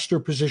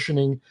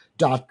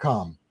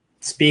masterpositioning.com.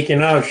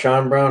 Speaking of,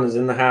 Sean Brown is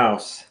in the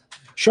house.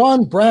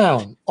 Sean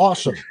Brown,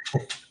 awesome.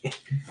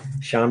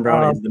 Sean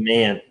Brown is the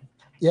man.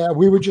 Yeah,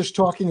 we were just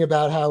talking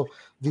about how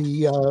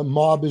the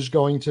mob is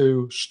going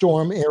to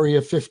storm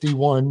Area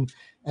 51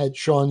 at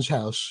Sean's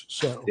house.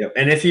 So, yeah.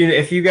 And if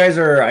you guys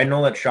are, I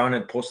know that Sean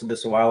had posted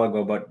this a while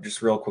ago, but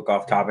just real quick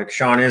off topic,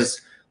 Sean is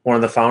one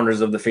of the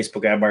founders of the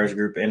Facebook Ad Buyers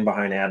Group and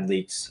Behind Ad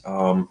Leaks.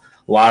 A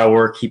lot of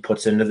work he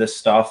puts into this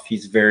stuff.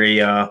 He's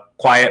very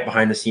quiet,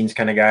 behind the scenes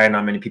kind of guy.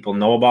 Not many people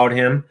know about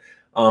him.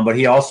 But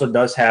he also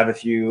does have,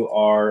 if you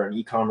are an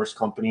e-commerce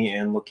company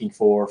and looking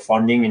for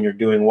funding and you're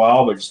doing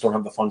well, but just don't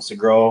have the funds to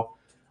grow,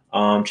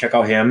 check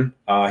out him.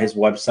 His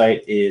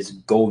website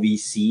is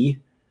govc.com,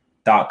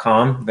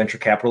 venture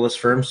capitalist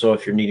firm. So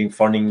if you're needing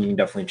funding, you can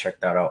definitely check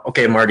that out.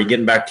 Okay, Marty,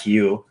 getting back to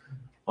you.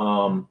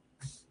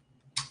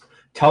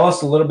 Tell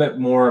us a little bit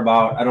more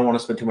about, I don't want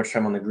to spend too much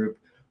time on the group.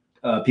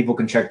 People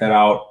can check that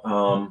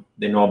out.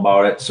 They know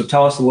about it. So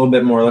tell us a little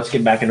bit more. Let's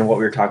get back into what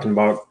we were talking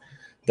about.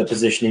 The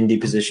positioning,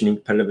 depositioning,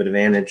 competitive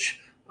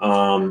advantage.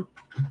 Kind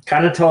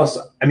of tell us,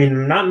 I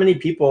mean, not many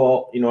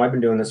people, I've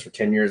been doing this for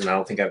 10 years and I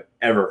don't think I've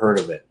ever heard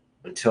of it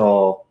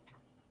until,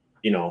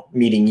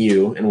 meeting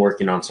you and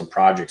working on some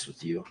projects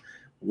with you.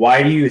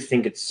 Why do you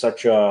think it's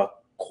such a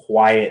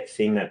quiet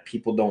thing that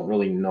people don't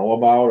really know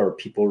about or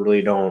people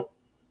really don't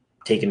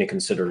take into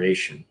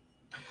consideration?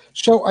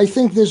 So I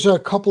think there's a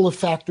couple of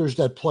factors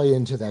that play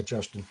into that,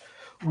 Justin.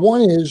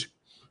 One is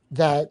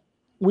that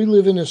we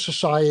live in a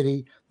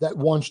society that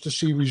wants to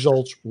see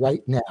results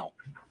right now.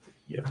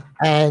 Yeah.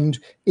 And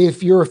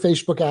if you're a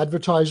Facebook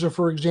advertiser,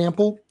 for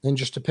example, and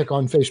just to pick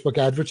on Facebook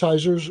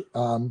advertisers,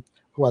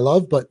 who I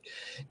love, but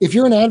if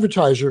you're an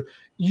advertiser,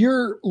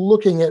 you're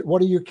looking at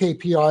what are your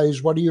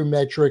KPIs, what are your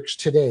metrics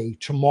today,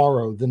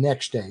 tomorrow, the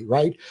next day,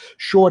 right?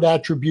 Short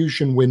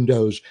attribution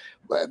windows,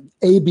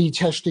 A/B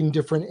testing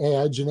different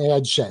ads and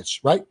ad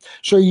sets, right?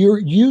 So you're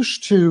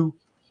used to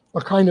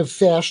a kind of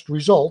fast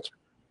result,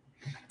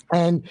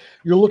 and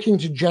you're looking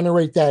to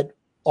generate that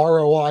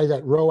ROI,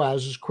 that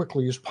ROAS, as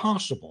quickly as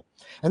possible.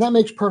 And that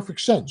makes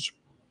perfect sense.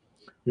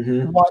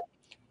 Mm-hmm. What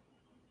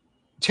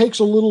takes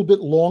a little bit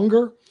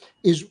longer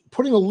is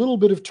putting a little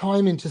bit of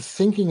time into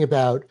thinking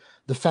about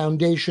the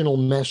foundational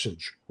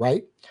message,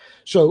 right?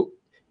 So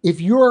if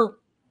you're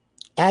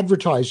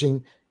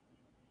advertising,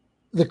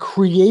 the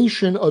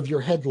creation of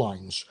your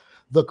headlines,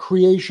 the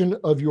creation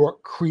of your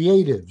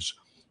creatives,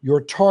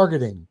 your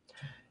targeting,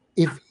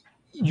 if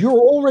you're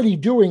already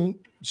doing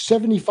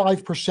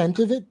 75%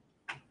 of it,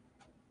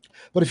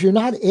 but if you're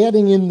not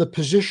adding in the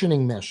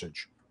positioning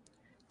message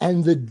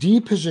and the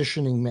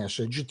depositioning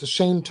message at the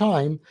same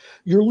time,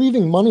 you're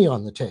leaving money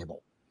on the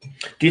table.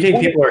 Do you think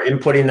people are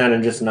inputting that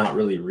and just not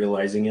really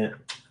realizing it?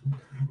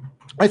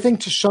 I think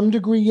to some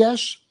degree,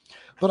 yes,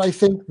 but I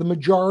think the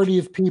majority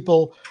of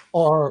people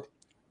are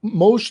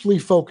mostly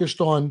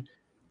focused on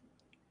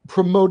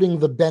promoting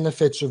the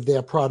benefits of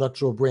their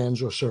products or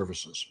brands or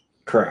services.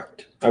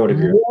 Correct. I would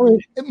agree.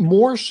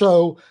 More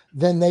so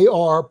than they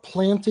are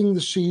planting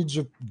the seeds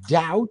of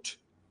doubt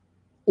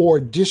or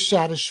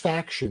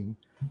dissatisfaction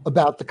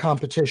about the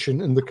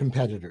competition and the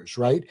competitors,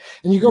 right?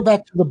 And you go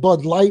back to the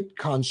Bud Light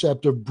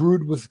concept of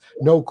brewed with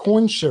no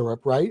corn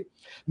syrup, right?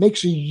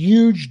 Makes a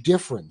huge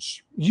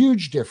difference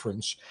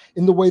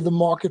in the way the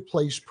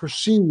marketplace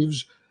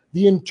perceives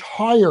the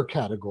entire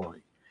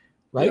category,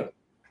 right?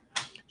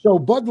 Yeah. So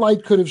Bud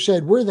Light could have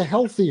said, we're the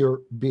healthier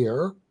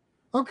beer.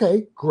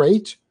 Okay,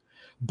 great.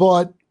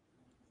 But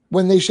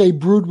when they say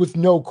brewed with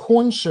no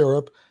corn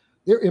syrup,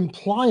 they're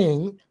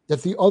implying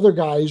that the other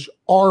guys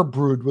are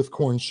brewed with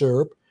corn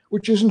syrup,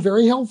 which isn't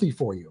very healthy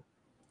for you.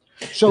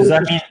 So does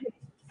that mean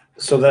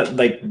so that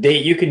like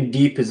you can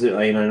deposition?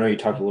 I know you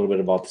talked a little bit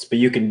about this, but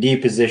you can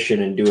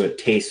deposition and do it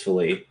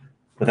tastefully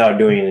without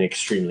doing it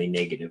extremely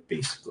negative,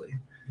 basically.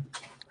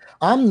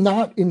 I'm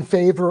not in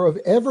favor of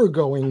ever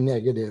going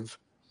negative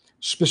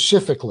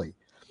specifically.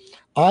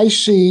 I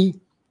see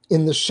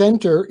in the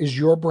center is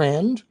your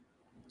brand,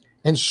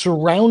 and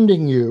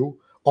surrounding you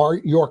are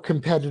your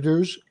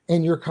competitors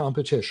and your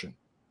competition,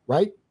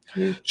 right?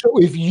 Mm-hmm. So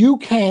if you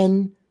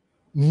can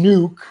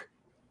nuke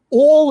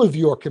all of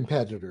your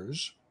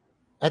competitors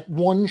at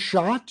one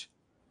shot,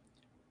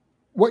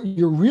 what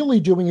you're really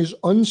doing is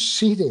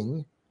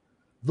unseating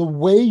the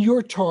way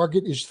your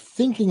target is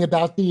thinking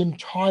about the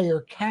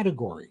entire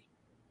category.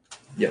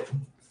 Yep.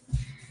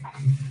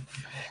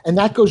 And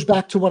that goes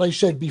back to what I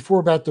said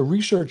before about the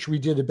research we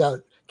did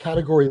about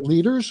category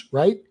leaders,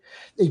 right?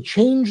 They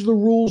change the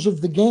rules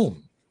of the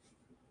game.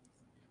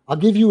 I'll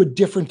give you a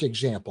different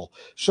example.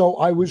 So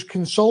I was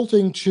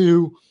consulting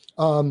to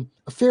a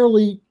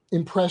fairly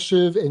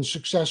impressive and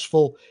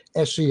successful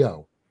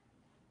SEO.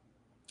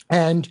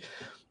 And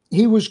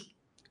he was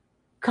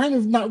kind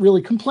of not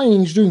really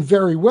complaining. He's doing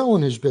very well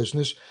in his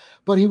business,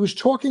 but he was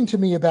talking to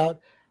me about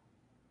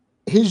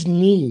his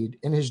need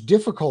and his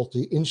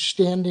difficulty in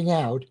standing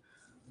out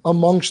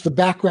amongst the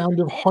background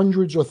of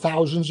hundreds or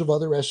thousands of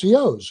other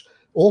SEOs,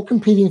 all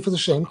competing for the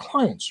same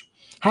clients.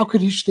 How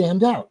could he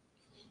stand out?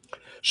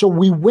 So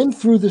we went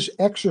through this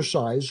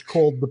exercise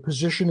called the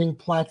positioning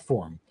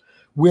platform,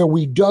 where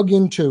we dug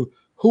into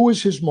who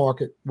is his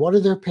market, what are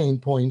their pain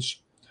points,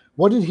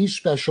 what did he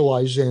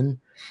specialize in,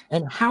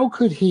 and how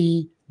could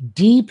he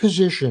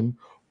deposition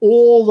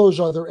all those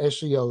other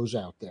SEOs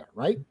out there,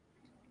 right?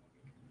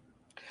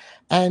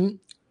 And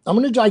I'm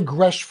going to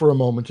digress for a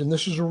moment, and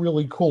this is a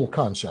really cool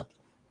concept.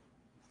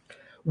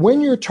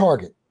 When your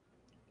target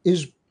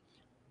is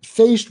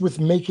faced with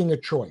making a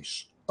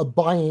choice, a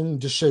buying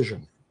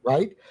decision,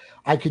 right?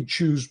 I could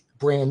choose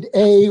brand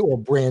A or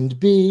brand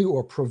B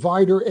or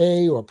provider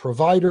A or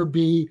provider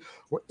B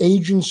or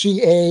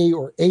agency A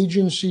or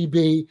agency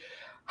B.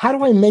 How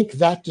do I make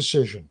that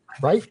decision,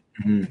 right?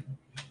 Mm-hmm.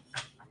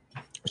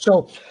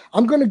 So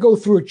I'm going to go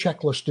through a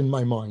checklist in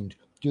my mind.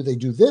 Do they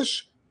do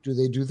this? Do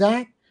they do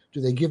that?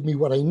 Do they give me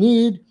what I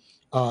need?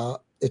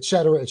 Et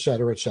cetera, et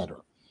cetera, et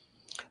cetera.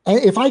 And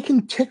if I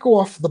can tick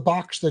off the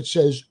box that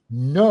says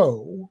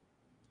no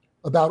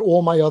about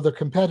all my other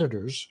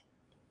competitors,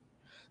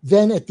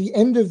 then at the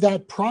end of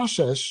that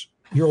process,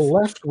 you're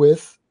left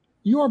with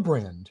your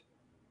brand.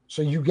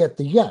 So you get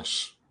the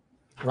yes,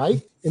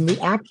 right? In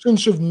the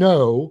absence of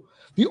no,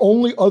 the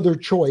only other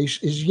choice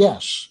is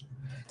yes.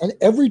 And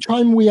every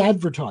time we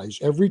advertise,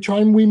 every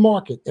time we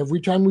market,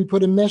 every time we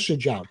put a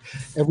message out,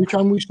 every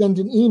time we send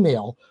an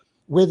email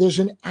where there's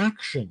an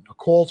action, a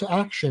call to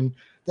action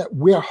that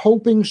we're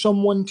hoping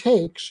someone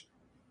takes,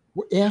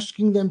 we're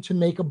asking them to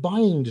make a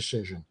buying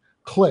decision.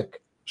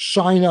 Click,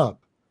 sign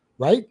up,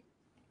 right?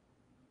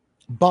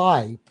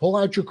 Buy, pull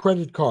out your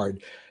credit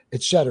card,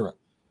 etc.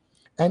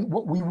 And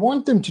what we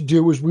want them to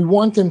do is we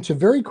want them to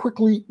very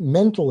quickly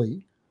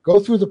mentally go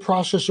through the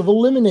process of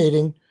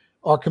eliminating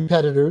our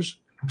competitors,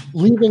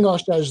 leaving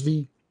us as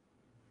the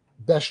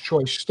best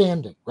choice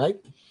standing, right?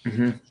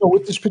 Mm-hmm. So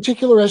with this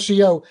particular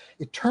SEO,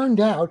 it turned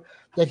out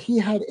that he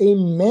had a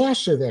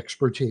massive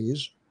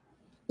expertise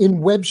in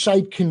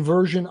website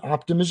conversion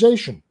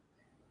optimization.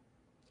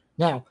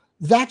 Now,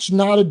 that's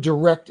not a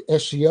direct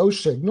SEO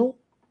signal,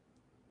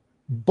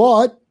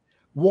 but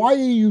why are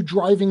you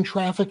driving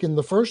traffic in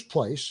the first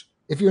place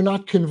if you're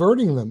not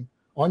converting them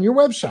on your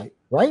website,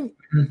 right?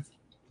 Mm-hmm.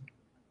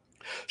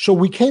 So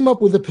we came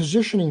up with a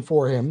positioning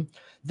for him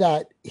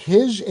that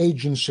his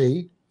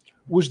agency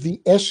was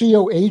the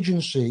SEO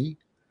agency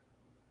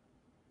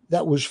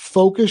that was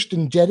focused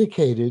and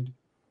dedicated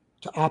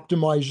to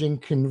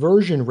optimizing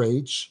conversion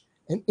rates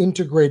and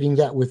integrating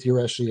that with your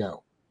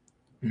SEO.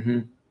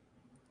 Mm-hmm.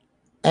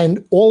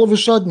 And all of a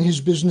sudden,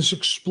 his business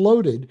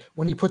exploded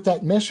when he put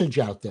that message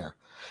out there.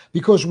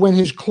 Because when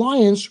his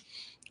clients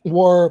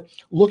were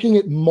looking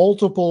at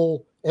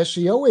multiple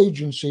SEO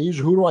agencies,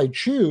 who do I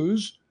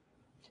choose?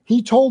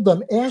 He told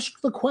them, ask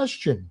the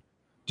question,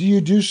 do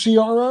you do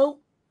CRO?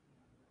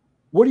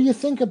 What do you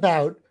think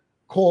about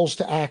calls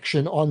to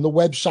action on the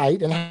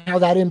website and how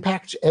that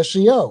impacts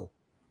SEO?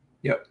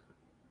 Yep.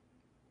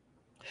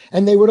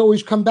 And they would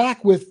always come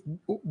back with,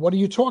 what are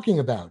you talking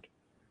about?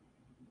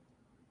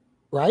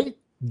 Right?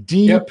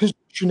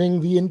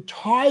 Depositioning the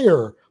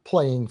entire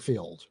playing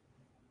field.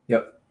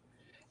 Yep.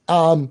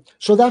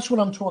 So that's what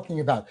I'm talking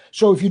about.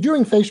 So if you're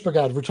doing Facebook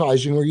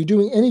advertising, or you're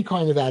doing any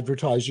kind of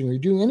advertising, or you're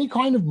doing any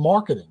kind of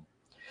marketing,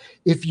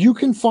 if you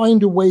can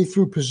find a way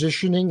through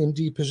positioning and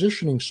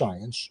depositioning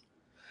science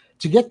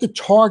to get the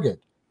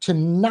target to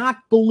not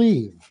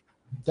believe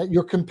that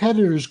your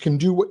competitors can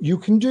do what you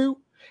can do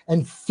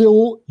and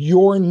fill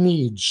your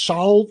needs,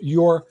 solve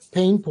your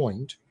pain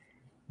point,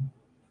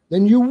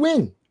 then you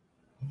win.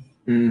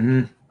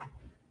 Mm-hmm.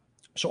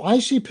 So I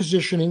see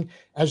positioning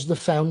as the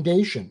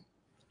foundation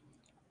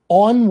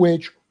on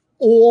which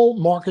all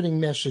marketing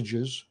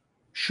messages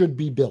should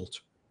be built.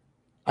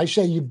 I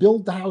say you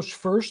build the house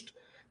first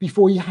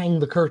before you hang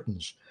the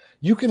curtains.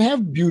 You can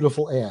have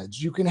beautiful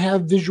ads. You can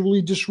have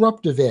visually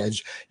disruptive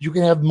ads. You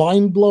can have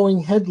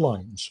mind-blowing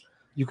headlines.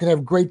 You can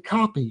have great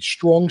copy,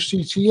 strong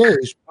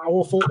CTAs,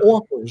 powerful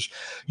offers.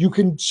 You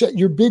can set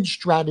your bid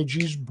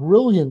strategies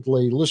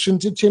brilliantly. Listen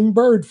to Tim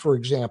Bird, for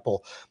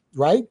example,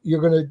 right?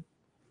 You're going to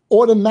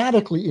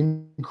automatically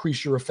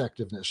increase your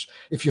effectiveness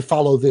if you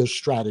follow those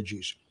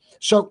strategies.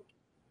 So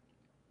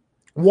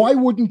why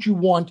wouldn't you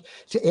want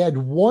to add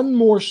one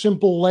more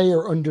simple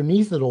layer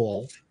underneath it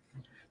all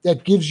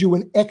that gives you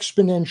an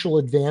exponential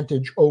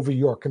advantage over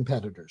your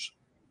competitors?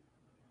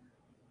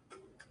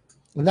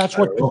 And that's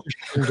what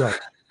positioning does.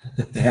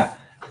 Yeah.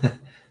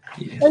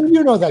 And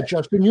you know that,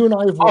 Justin. You and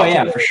I have worked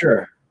together. For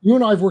sure. You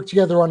and I have worked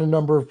together on a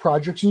number of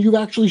projects, and you've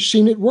actually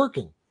seen it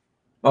working.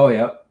 Oh,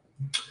 yeah.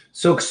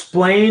 So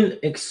explain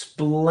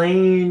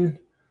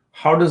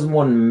how does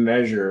one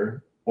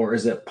measure, or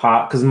is it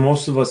because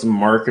most of us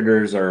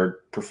marketers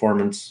are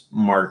performance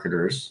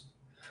marketers.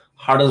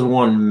 How does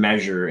one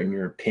measure, in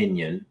your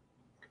opinion?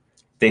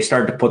 They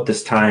start to put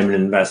this time and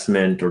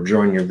investment or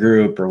join your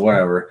group or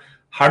whatever.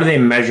 How do they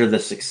measure the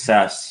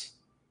success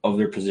of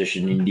their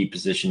positioning,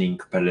 depositioning,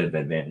 competitive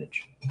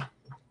advantage?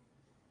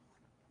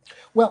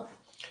 Well,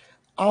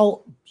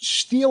 I'll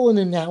steal an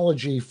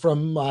analogy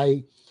from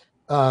my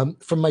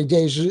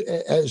days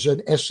as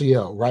an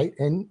SEO, right?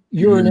 And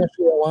you're an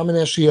SEO, I'm an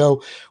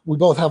SEO. We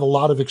both have a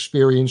lot of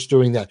experience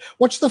doing that.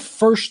 What's the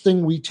first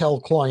thing we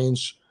tell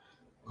clients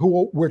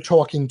who we're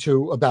talking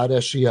to about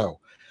SEO?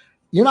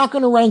 You're not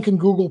going to rank in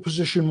Google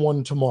position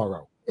 1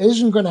 tomorrow. It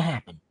isn't going to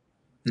happen,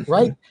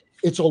 right?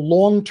 It's a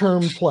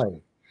long-term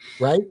play,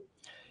 right?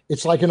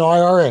 It's like an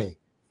IRA.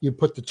 You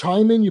put the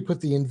time in, you put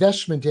the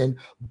investment in,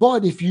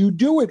 but if you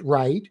do it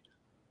right,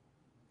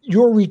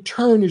 your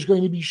return is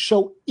going to be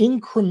so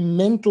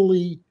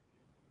incrementally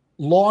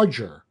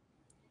larger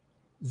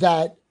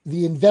that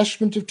the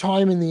investment of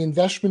time and the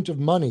investment of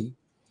money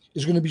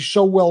is going to be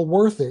so well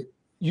worth it,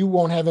 you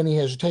won't have any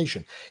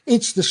hesitation.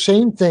 It's the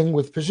same thing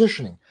with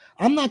positioning.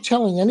 I'm not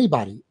telling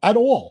anybody at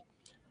all,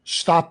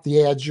 stop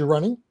the ads you're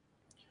running.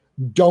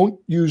 Don't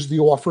use the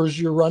offers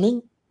you're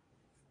running.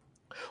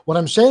 What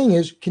I'm saying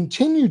is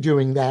continue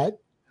doing that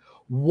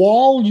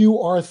while you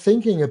are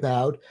thinking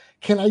about,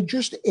 can I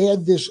just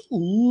add this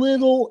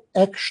little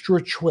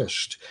extra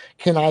twist?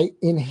 Can I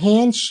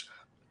enhance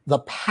the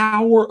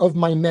power of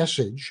my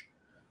message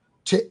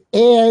to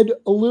add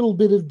a little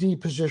bit of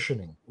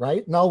depositioning,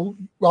 right? And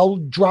I'll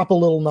drop a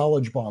little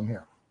knowledge bomb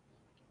here.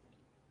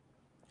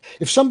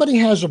 If somebody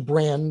has a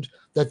brand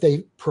that they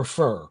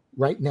prefer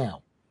right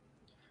now,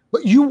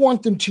 but you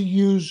want them to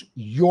use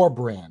your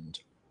brand,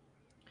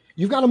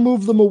 you've got to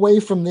move them away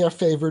from their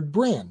favorite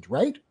brand,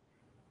 right?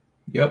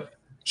 Yep.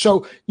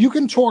 So you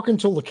can talk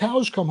until the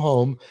cows come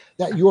home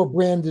that your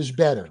brand is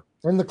better.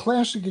 And the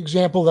classic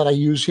example that I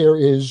use here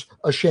is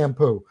a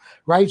shampoo,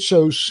 right?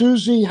 So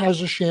Susie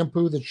has a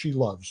shampoo that she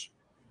loves.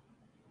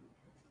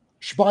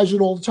 She buys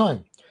it all the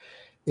time.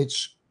 It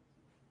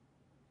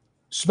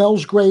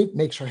smells great,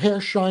 makes her hair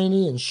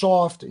shiny and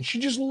soft, and she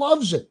just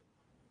loves it.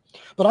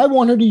 But I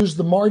want her to use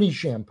the Marty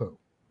shampoo,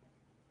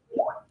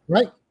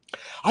 right?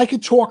 I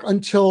could talk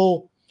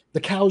until the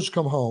cows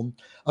come home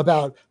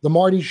about the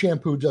Marty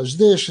shampoo does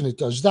this and it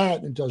does that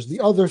and it does the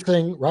other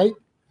thing, right?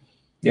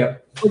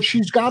 Yep. But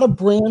she's got a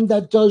brand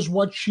that does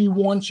what she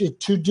wants it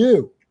to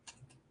do.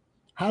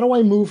 How do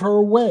I move her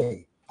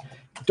away?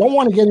 Don't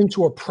want to get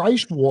into a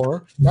price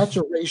war. That's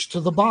a race to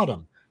the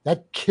bottom.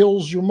 That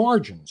kills your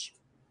margins.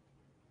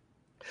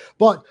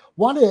 But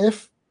what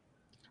if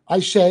I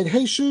said,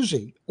 hey,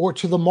 Susie, or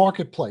to the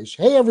marketplace,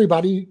 hey,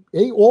 everybody,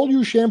 hey, all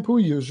you shampoo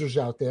users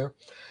out there,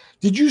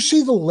 did you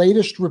see the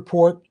latest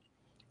report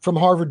from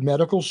Harvard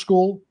Medical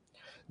School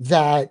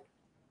that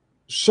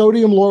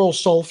sodium lauryl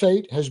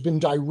sulfate has been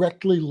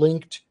directly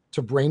linked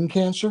to brain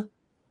cancer?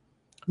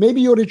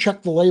 Maybe you ought to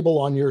check the label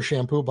on your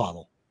shampoo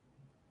bottle.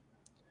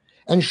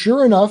 And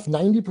sure enough,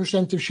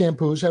 90% of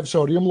shampoos have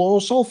sodium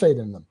lauryl sulfate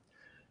in them.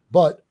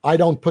 But I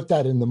don't put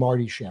that in the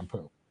Marty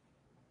shampoo.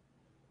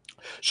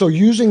 So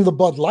using the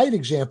Bud Light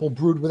example,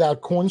 brewed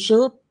without corn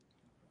syrup,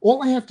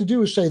 all I have to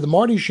do is say the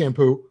Marty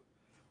shampoo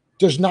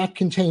does not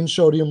contain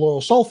sodium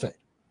lauryl sulfate.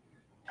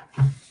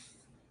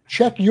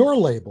 Check your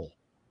label.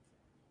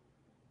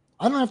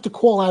 I don't have to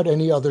call out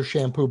any other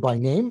shampoo by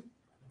name.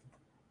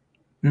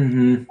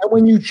 And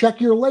when you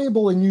check your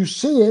label and you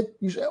see it,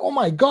 you say, oh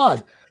my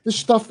God, this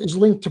stuff is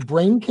linked to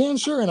brain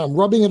cancer and I'm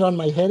rubbing it on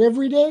my head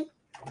every day.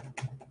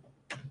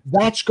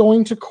 That's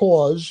going to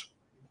cause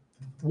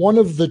one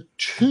of the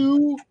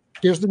two,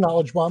 here's the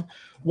knowledge bomb,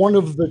 one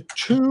of the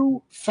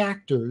two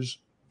factors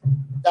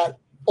that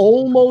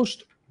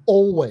almost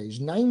always,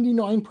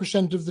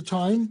 99% of the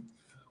time,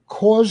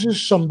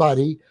 causes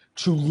somebody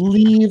to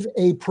leave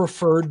a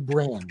preferred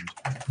brand.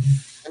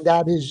 And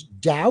that is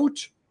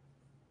doubt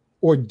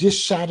or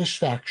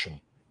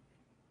dissatisfaction.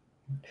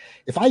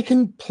 If I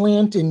can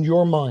plant in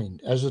your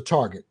mind as a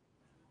target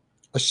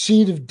a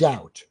seed of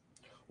doubt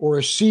or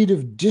a seed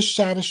of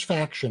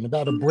dissatisfaction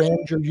about a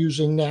brand you're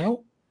using now,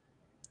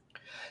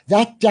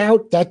 that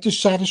doubt, that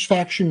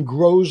dissatisfaction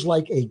grows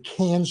like a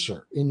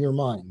cancer in your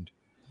mind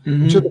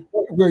to the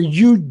point where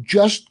you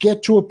just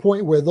get to a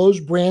point where those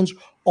brands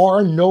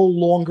are no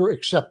longer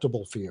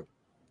acceptable for you.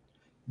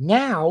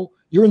 Now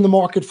you're in the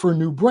market for a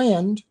new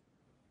brand.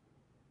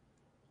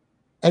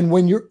 And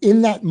when you're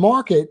in that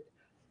market,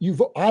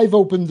 I've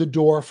opened the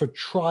door for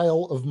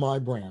trial of my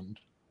brand.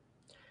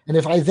 And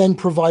if I then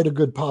provide a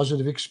good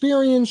positive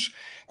experience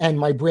and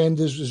my brand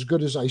is as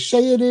good as I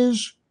say it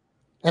is,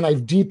 and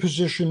I've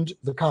depositioned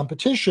the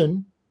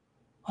competition,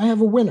 I have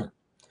a winner.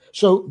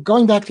 So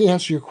going back to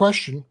answer your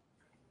question,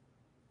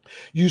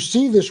 you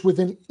see this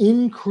with an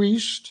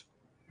increased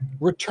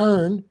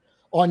return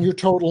on your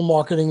total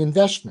marketing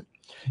investment.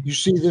 You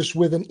see this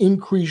with an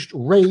increased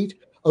rate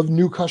of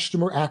new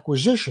customer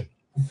acquisition.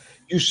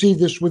 You see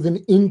this with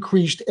an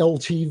increased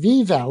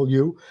LTV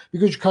value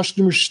because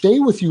customers stay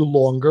with you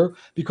longer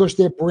because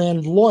they're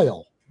brand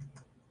loyal.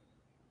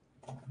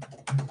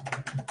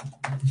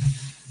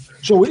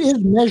 So it is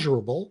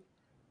measurable,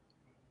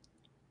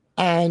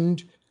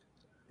 and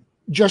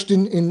just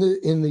in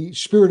the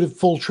spirit of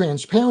full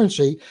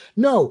transparency,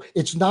 no,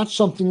 it's not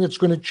something that's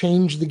going to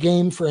change the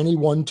game for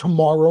anyone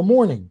tomorrow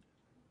morning.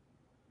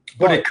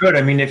 But it could.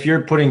 I mean, if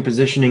you're putting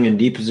positioning and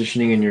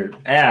depositioning in your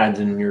ads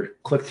and your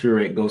click-through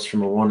rate goes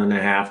from a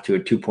 1.5 to a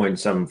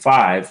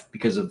 2.75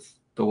 because of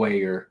the way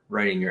you're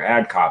writing your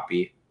ad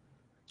copy,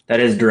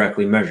 that is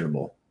directly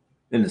measurable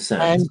in a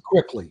sense. And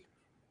quickly.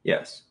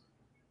 Yes.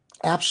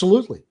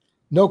 Absolutely.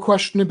 No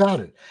question about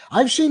it.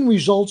 I've seen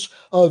results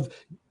of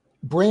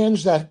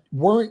brands that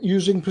weren't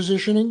using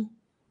positioning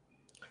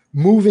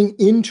moving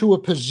into a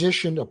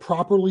position, a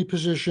properly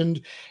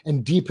positioned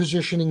and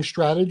depositioning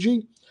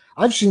strategy.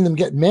 I've seen them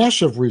get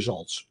massive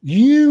results,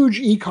 huge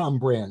e-com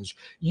brands,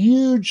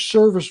 huge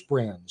service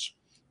brands,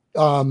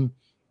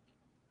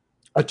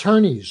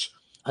 attorneys.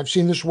 I've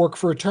seen this work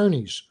for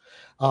attorneys.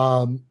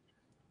 I've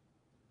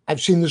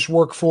seen this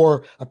work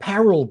for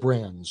apparel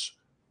brands,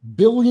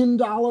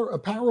 billion-dollar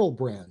apparel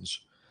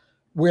brands,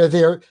 where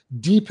they're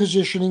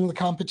depositioning the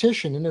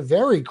competition in a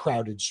very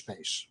crowded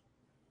space.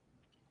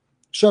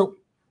 So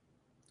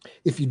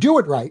if you do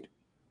it right,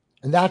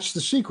 and that's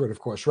the secret, of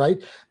course,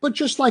 right? But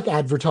just like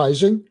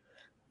advertising,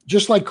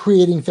 just like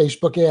creating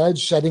Facebook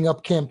ads, setting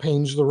up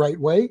campaigns the right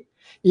way,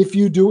 if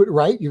you do it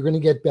right, you're going to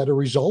get better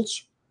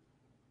results.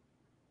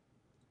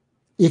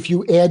 If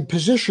you add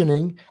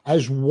positioning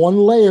as one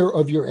layer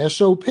of your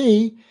SOP,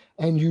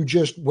 and you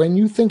just, when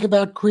you think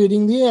about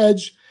creating the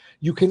ads,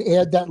 you can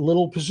add that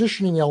little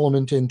positioning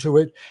element into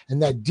it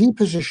and that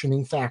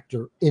depositioning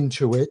factor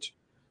into it,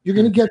 you're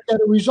going to get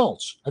better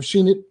results. I've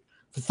seen it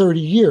for 30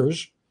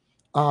 years,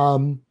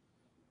 and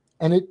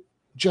it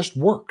just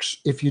works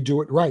if you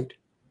do it right.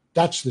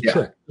 That's the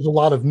trick. There's a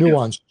lot of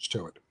nuances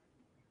to it.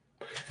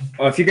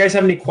 If you guys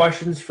have any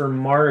questions for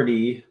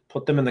Marty,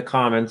 put them in the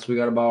comments. We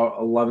got about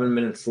 11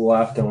 minutes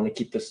left. I want to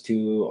keep this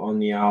to on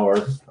the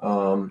hour.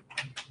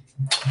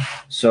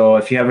 So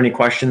if you have any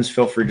questions,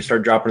 feel free to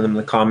start dropping them in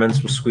the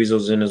comments. We'll squeeze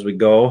those in as we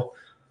go.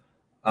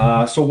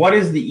 So what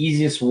is the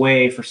easiest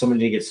way for somebody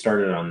to get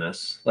started on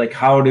this? Like,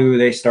 how do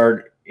they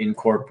start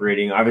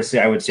incorporating? Obviously,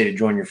 I would say to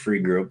join your free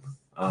group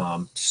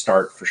to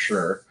start for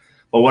sure.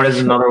 But what is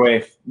another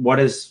way?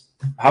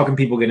 How can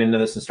people get into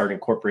this and start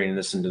incorporating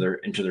this into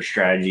their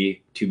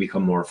strategy to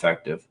become more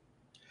effective?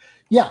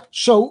 Yeah.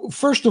 So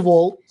first of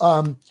all,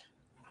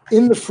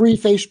 in the free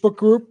Facebook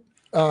group,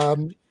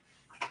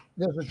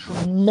 there's a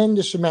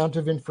tremendous amount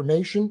of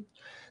information.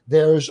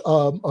 There's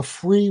a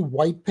free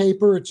white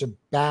paper. It's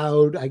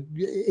about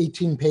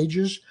 18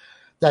 pages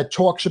that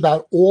talks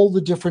about all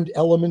the different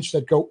elements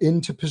that go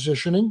into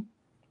positioning.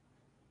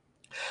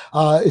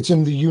 It's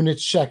in the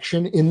units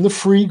section in the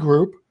free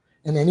group,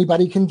 and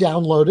anybody can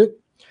download it.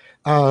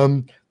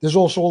 There's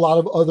also a lot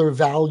of other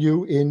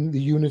value in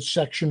the units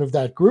section of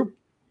that group.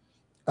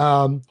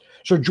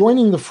 So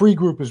joining the free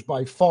group is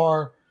by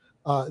far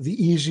the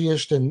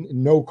easiest and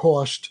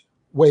no-cost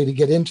way to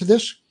get into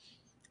this.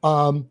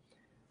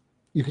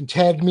 You can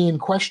tag me in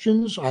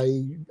questions. I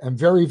am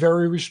very,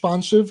 very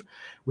responsive.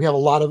 We have a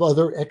lot of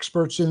other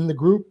experts in the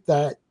group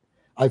that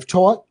I've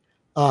taught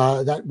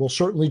that will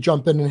certainly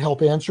jump in and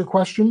help answer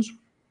questions.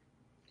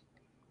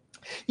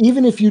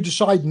 Even if you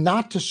decide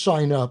not to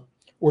sign up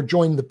or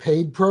join the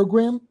paid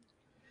program,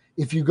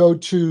 if you go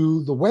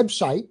to the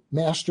website,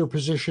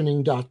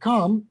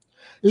 masterpositioning.com,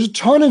 there's a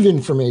ton of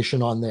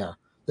information on there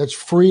that's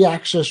free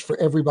access for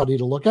everybody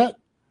to look at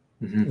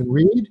and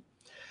read.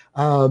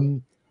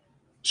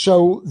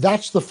 So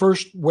that's the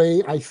first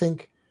way I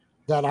think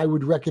that I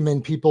would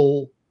recommend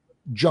people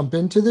jump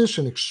into this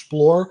and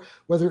explore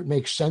whether it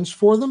makes sense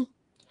for them.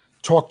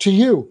 Talk to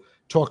you,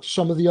 talk to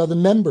some of the other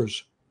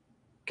members,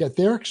 get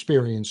their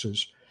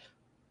experiences.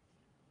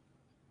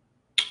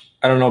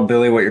 I don't know,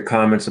 Billy, what your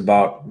comments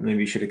about.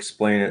 Maybe you should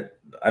explain it.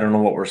 I don't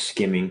know what we're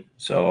skimming.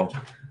 So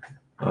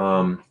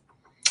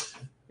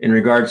in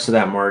regards to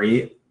that,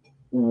 Marty,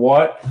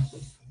 what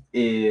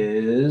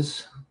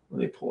is, let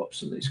me pull up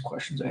some of these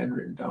questions I had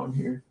written down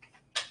here.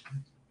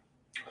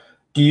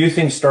 Do you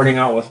think starting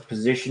out with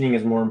positioning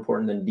is more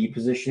important than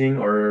depositioning,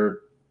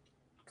 or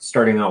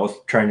starting out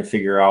with trying to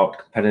figure out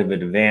competitive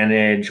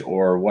advantage,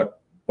 or what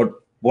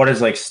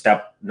is like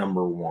step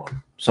number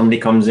one? Somebody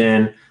comes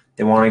in,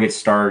 they want to get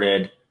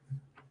started,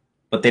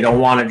 but they don't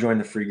want to join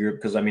the free group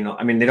because I mean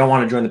they don't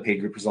want to join the paid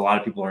group because a lot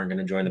of people aren't going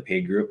to join the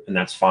paid group, and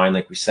that's fine,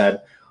 like we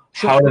said.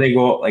 Sure. How do they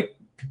go? Like,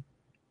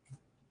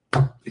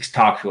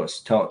 talk to us.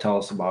 Tell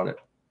us about it.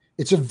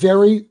 It's a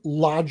very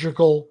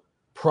logical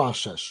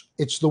process.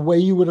 It's the way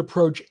you would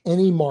approach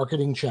any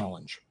marketing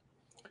challenge.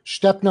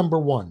 Step number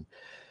one,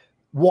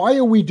 why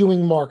are we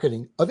doing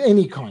marketing of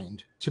any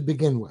kind to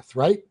begin with,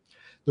 right?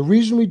 The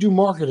reason we do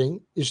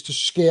marketing is to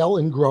scale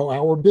and grow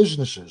our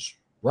businesses,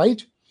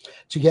 right?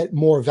 To get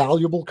more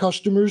valuable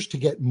customers, to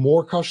get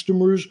more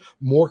customers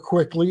more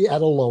quickly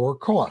at a lower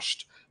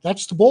cost.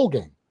 That's the ball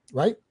game,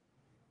 right?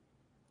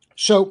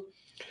 So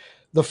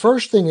the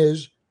first thing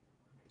is,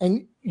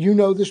 and you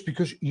know this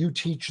because you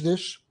teach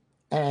this,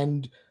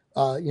 and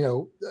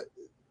the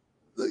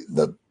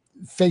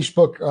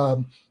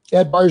Facebook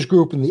ad buyers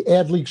group and the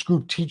ad leaks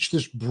group teach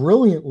this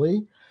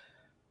brilliantly.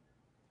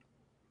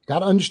 Got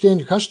to understand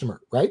your customer,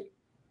 right?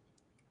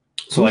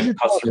 So like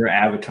customer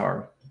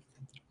avatar.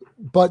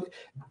 But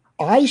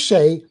I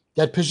say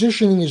that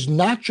positioning is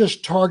not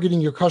just targeting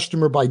your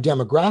customer by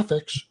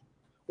demographics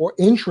or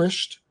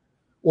interest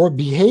or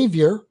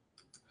behavior,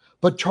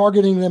 but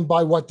targeting them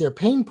by what their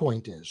pain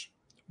point is,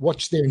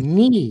 what's their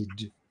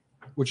need,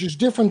 which is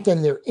different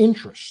than their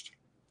interest,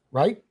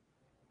 right?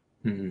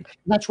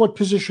 That's what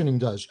positioning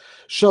does.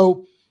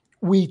 So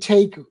we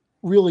take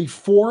really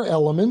 4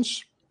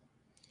 elements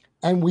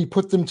and we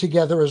put them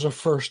together as a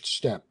first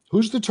step.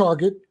 Who's the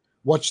target?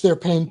 What's their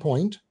pain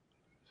point?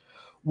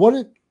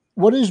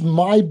 What is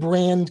my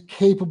brand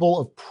capable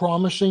of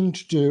promising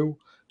to do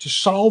to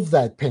solve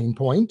that pain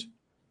point?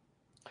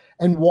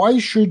 And why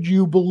should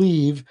you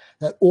believe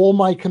that all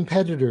my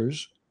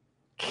competitors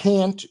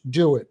can't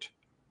do it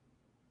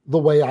the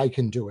way I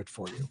can do it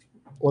for you,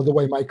 or the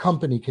way my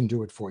company can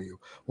do it for you,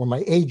 or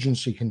my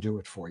agency can do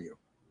it for you?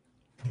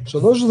 So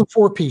those are the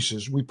 4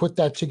 pieces. We put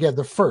that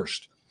together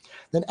first.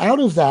 Then out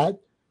of that,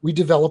 we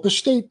develop a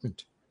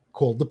statement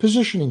called the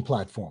positioning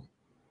platform.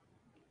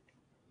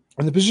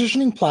 And the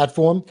positioning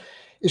platform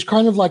is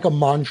kind of like a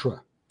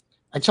mantra.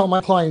 I tell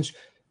my clients,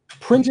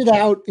 print it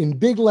out in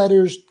big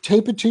letters,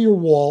 tape it to your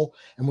wall,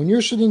 and when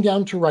you're sitting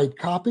down to write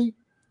copy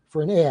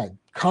for an ad,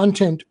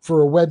 content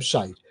for a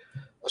website,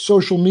 a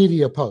social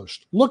media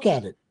post, look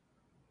at it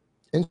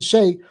and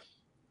say,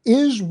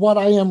 is what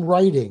I am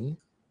writing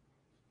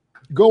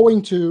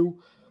going to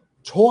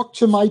talk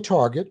to my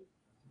target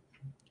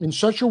in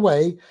such a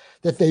way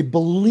that they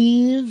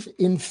believe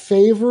in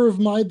favor of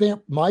my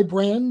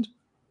brand,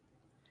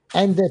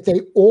 and that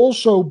they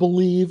also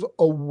believe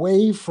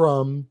away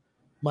from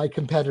my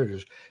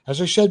competitors?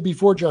 As I said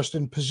before,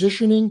 Justin,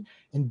 positioning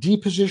and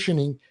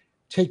depositioning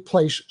take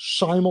place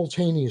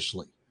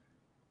simultaneously.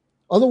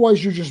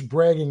 Otherwise, you're just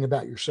bragging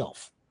about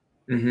yourself.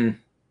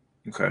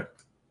 Okay.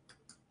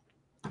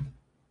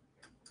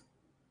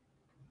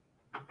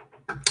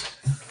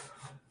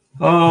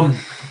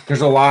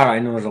 There's a lot. I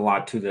know there's a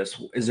lot to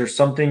this. Is there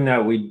something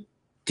that we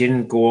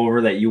didn't go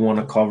over that you want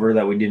to cover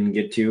that we didn't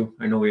get to?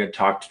 I know we had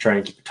talked to try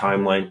and keep a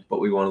timeline, but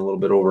we went a little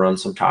bit over on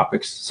some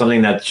topics.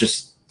 Something that's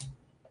just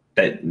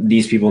that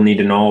these people need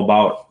to know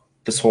about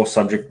this whole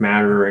subject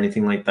matter or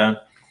anything like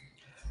that?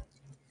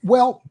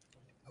 Well,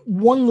 a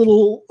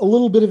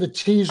little bit of a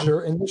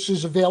teaser, and this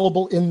is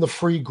available in the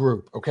free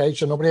group. Okay,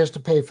 so nobody has to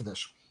pay for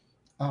this.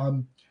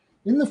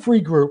 In the free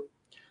group,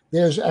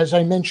 there's, as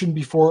I mentioned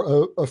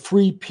before, a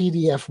free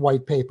PDF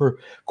white paper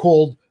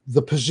called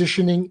the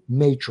positioning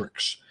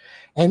matrix.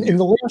 And in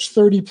the last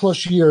 30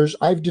 plus years,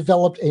 I've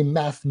developed a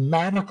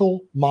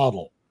mathematical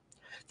model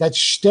that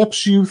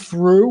steps you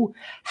through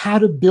how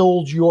to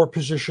build your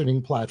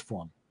positioning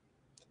platform.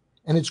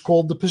 And it's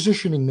called the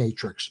positioning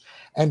matrix.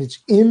 And it's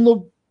in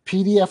the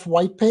PDF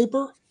white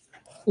paper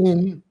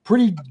in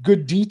pretty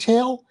good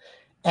detail.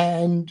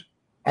 And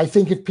I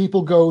think if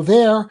people go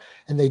there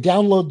and they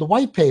download the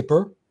white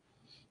paper,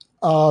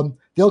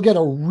 they'll get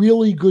a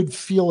really good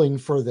feeling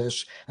for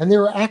this. And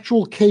there are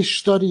actual case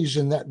studies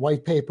in that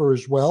white paper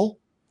as well,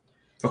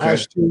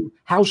 as to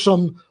how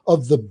some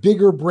of the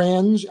bigger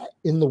brands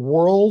in the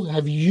world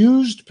have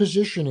used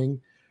positioning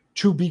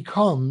to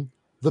become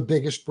the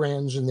biggest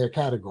brands in their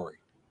category.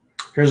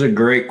 Here's a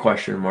great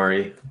question,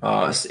 Marty.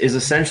 Is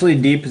essentially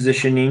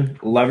depositioning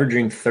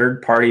leveraging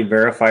third-party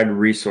verified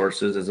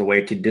resources as a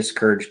way to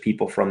discourage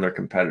people from their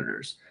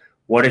competitors?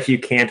 What if you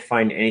can't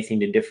find anything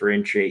to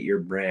differentiate your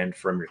brand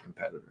from your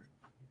competitor?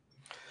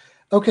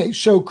 Okay,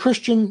 so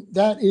Christian,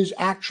 that is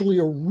actually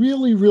a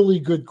really, really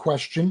good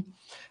question.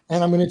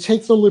 And I'm going to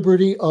take the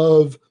liberty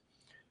of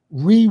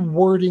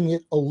rewording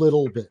it a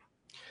little bit.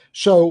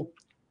 So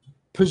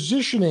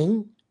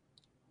positioning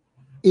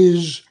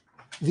is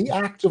the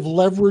act of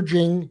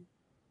leveraging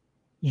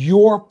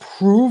your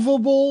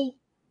provable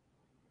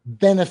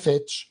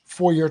benefits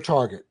for your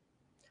target.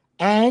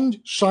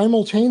 And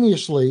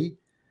simultaneously,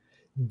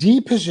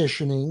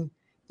 depositioning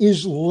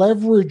is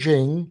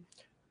leveraging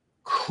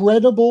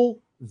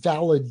credible,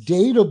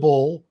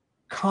 validatable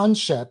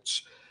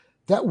concepts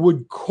that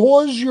would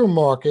cause your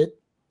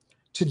market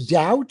to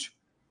doubt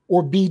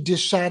or be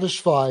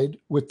dissatisfied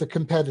with the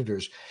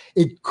competitors.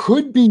 It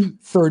could be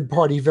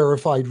third-party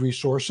verified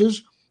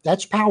resources.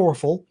 That's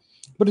powerful,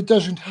 but it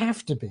doesn't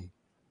have to be.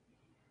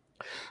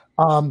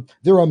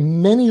 There are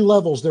many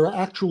levels. There are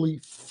actually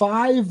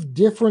 5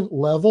 different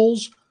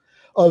levels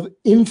of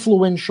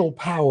influential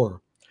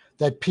power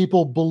that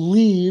people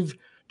believe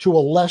to a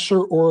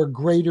lesser or a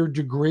greater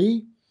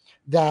degree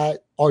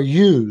that are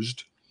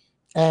used.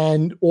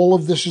 And all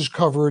of this is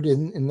covered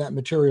in that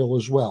material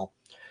as well.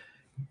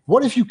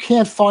 What if you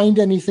can't find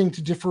anything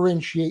to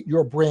differentiate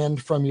your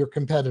brand from your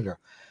competitor?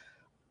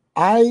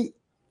 I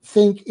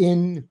think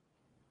in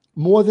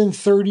more than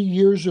 30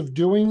 years of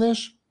doing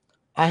this,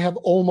 I have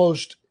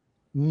almost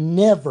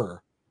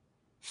never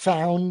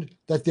found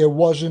that there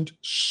wasn't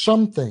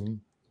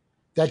something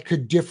that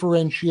could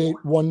differentiate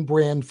one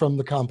brand from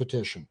the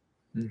competition.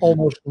 Mm-hmm.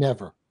 Almost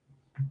never.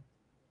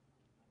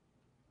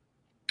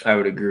 I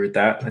would agree with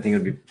that. I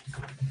think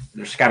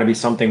there's got to be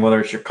something,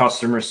 whether it's your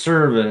customer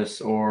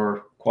service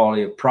or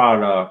quality of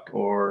product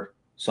or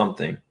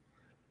something.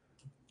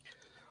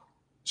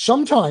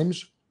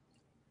 Sometimes,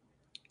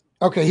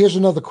 okay, here's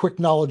another quick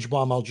knowledge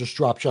bomb I'll just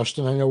drop,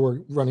 Justin. I know we're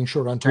running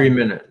short on time. 3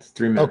 minutes.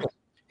 3 minutes. Okay.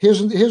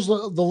 Here's the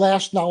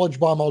last knowledge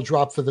bomb I'll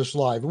drop for this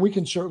live, and we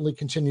can certainly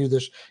continue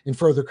this in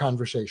further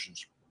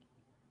conversations.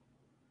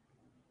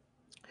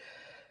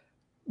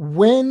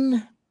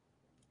 When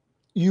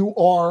you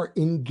are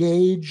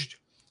engaged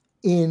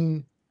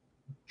in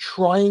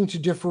trying to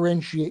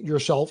differentiate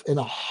yourself in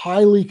a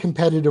highly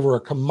competitive or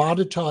a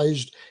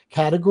commoditized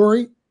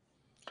category,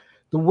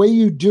 the way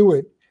you do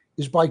it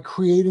is by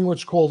creating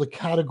what's called a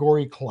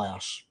category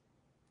class.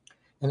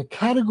 And a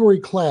category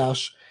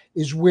class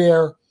is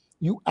where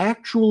you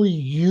actually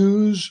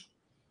use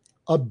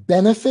a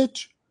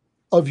benefit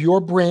of your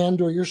brand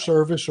or your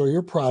service or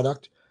your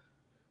product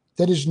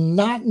that is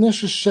not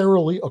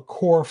necessarily a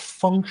core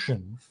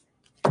function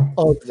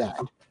of that.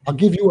 I'll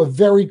give you a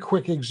very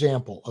quick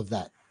example of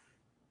that.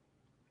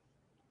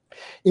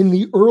 In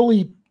the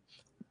early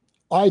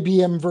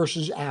IBM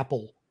versus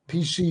Apple,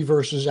 PC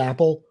versus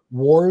Apple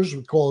wars,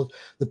 we call it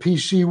the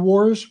PC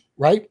wars,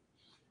 right?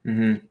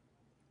 Mm-hmm.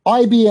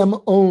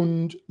 IBM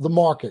owned the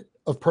market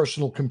of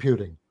personal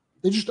computing.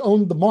 They just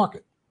owned the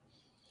market.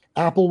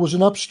 Apple was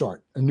an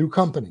upstart, a new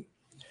company.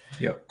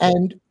 Yep.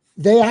 And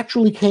they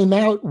actually came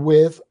out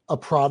with a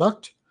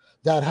product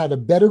that had a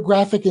better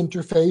graphic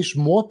interface,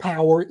 more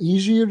power,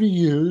 easier to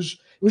use.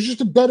 It was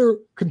just a better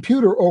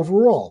computer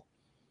overall.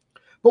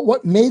 But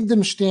what made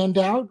them stand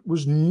out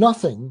was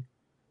nothing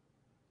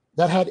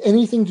that had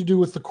anything to do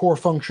with the core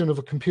function of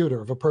a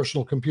computer, of a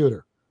personal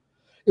computer.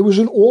 It was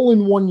an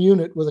all-in-one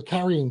unit with a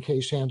carrying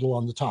case handle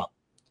on the top.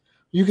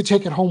 You could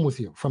take it home with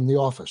you from the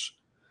office.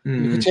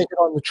 Mm-hmm. You could take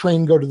it on the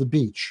train, go to the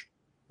beach,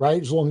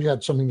 right? As long as you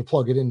had something to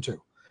plug it into.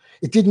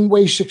 It didn't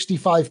weigh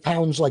 65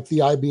 pounds like the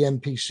IBM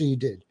PC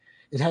did.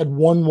 It had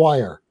 1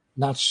 wire,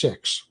 not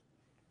 6.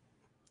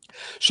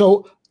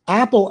 So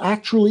Apple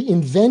actually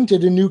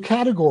invented a new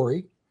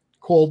category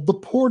called the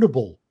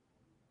portable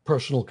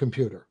personal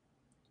computer.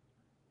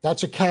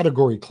 That's a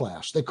category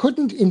class. They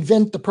couldn't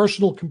invent the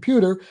personal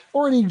computer,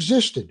 already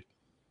existed.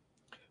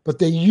 But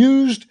they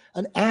used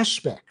an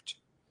aspect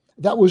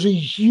that was a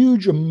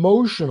huge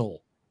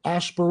emotional,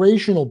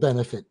 aspirational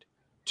benefit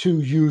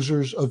to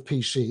users of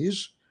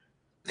PCs.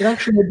 It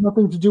actually had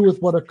nothing to do with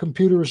what a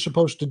computer is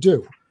supposed to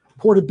do.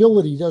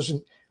 Portability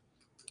doesn't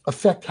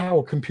affect how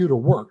a computer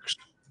works,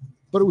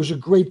 but it was a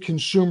great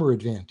consumer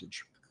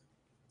advantage.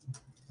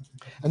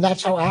 And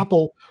that's how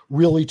Apple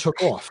really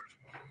took off.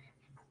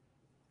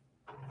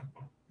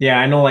 Yeah,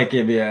 I know. Like,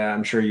 yeah,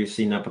 I'm sure you've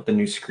seen that with the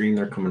new screen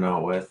they're coming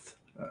out with,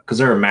 because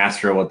they're a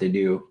master at what they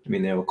do. I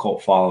mean, they have a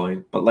cult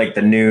following, but like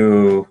the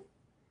new,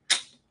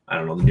 I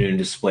don't know, the new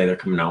display they're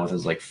coming out with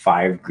is like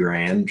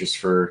 $5,000 just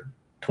for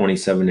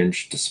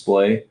 27-inch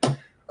display.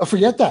 Oh,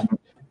 forget that.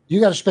 You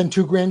got to spend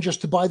 $2,000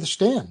 just to buy the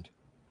stand.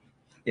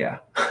 Yeah.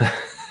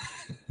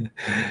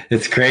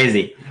 It's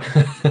crazy.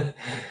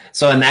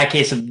 So in that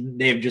case,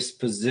 they've just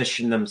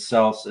positioned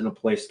themselves in a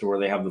place to where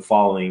they have the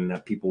following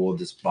that people will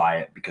just buy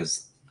it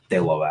because they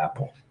love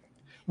Apple.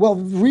 Well,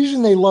 the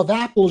reason they love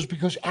Apple is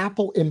because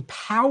Apple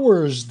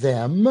empowers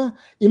them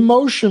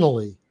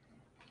emotionally.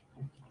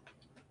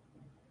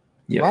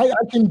 Yep. Right?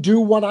 I can do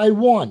what I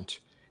want.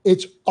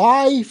 It's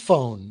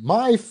iPhone,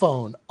 my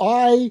phone,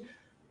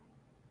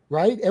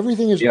 right?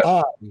 Everything is yep.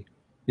 I.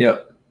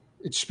 Yep.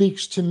 It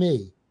speaks to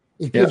me.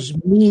 It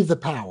gives me the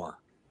power.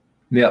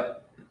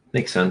 Yep.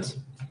 Makes sense.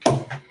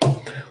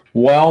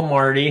 Well,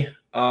 Marty,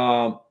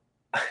 I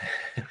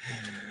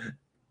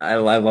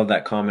love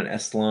that comment.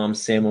 Eslam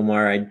Sam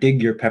Omar, I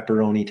dig your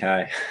pepperoni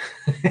tie.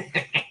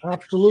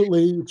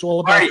 Absolutely. It's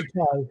all about the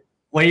tie.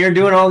 When you're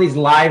doing all these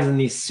lives in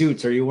these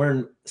suits, are you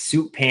wearing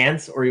suit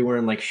pants or are you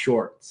wearing like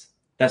shorts?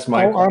 That's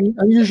my question.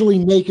 I'm usually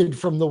naked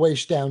from the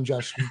waist down,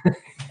 Justin.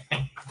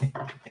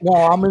 No,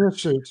 I'm in a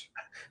suit.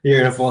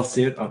 You're in a full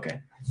suit? Okay.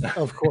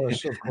 Of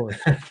course, of course.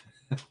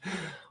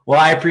 Well,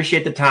 I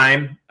appreciate the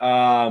time.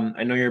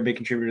 I know you're a big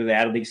contributor to the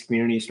Ad Leagues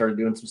community. You started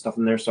doing some stuff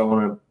in there, so I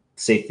want to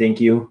say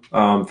thank you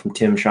from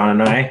Tim, Sean,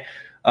 and I.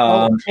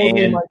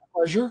 Totally my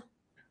pleasure.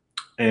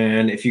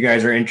 And if you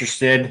guys are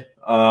interested,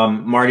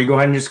 Marty, go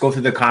ahead and just go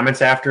through the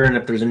comments after, and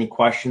if there's any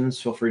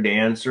questions, feel free to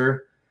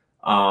answer.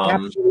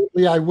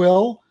 Absolutely, I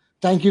will.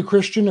 Thank you,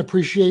 Christian.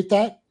 Appreciate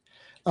that.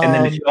 And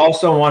then if you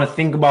also want to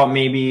think about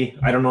maybe,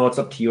 I don't know, it's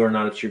up to you or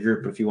not, it's your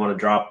group. If you want to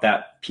drop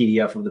that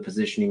PDF of the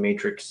positioning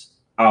matrix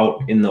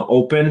out in the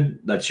open,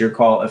 that's your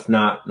call. If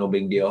not, no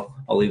big deal.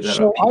 I'll leave that up.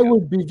 So I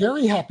would be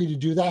very happy to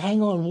do that.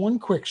 Hang on one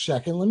quick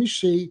second. Let me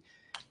see.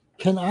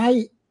 Can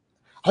I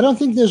don't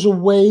think there's a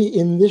way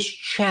in this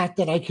chat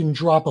that I can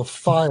drop a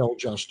file,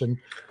 Justin.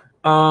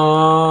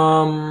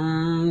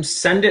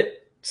 Send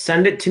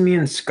it to me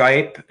in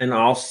Skype and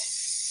I'll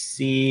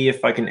see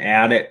if I can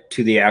add it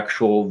to the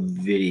actual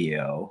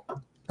video.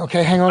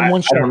 Okay, hang on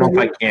one second. I don't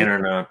know if I can or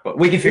not, but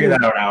we can figure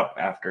that out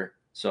after.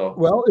 So,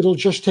 well, it'll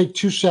just take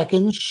 2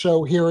 seconds.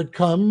 So here it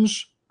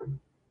comes.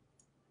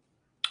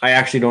 I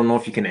actually don't know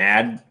if you can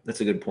add. That's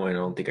a good point. I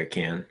don't think I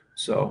can.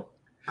 So,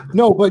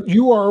 no, but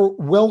you are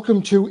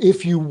welcome to,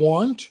 if you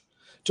want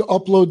to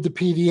upload the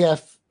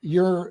PDF.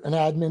 You're an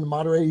admin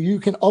moderator.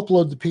 You can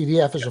upload the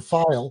PDF as a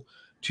file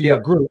to your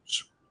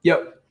groups.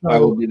 Yep, I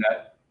will do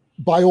that.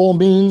 By all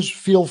means,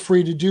 feel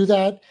free to do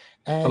that.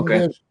 And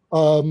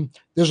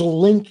there's a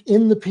link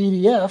in the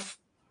PDF.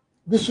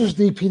 This is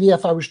the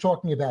PDF I was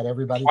talking about,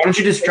 everybody. Why don't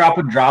you just drop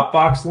a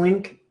Dropbox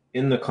link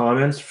in the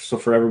comments? So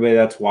for everybody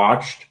that's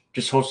watched,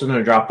 just host it in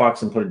a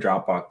Dropbox and put a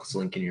Dropbox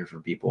link in here for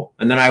people.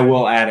 And then I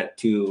will add it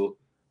to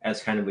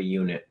as kind of a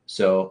unit.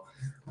 So,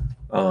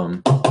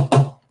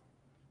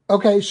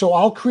 okay, so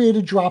I'll create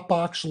a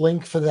Dropbox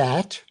link for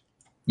that.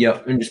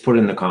 Yep, and just put it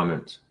in the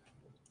comments.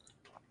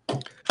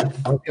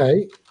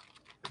 Okay.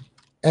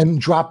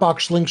 And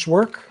Dropbox links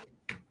work?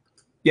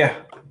 Yeah.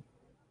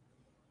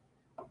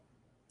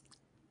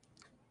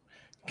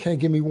 Okay,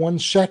 give me 1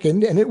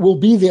 second, and it will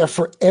be there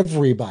for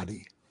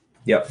everybody.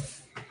 Yep.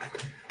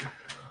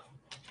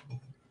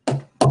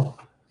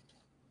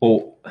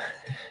 Oh.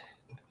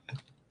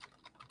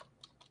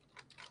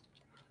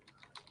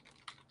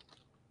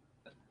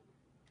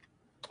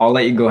 I'll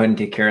let you go ahead and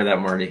take care of that,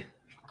 Marty.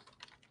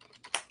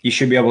 You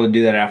should be able to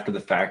do that after the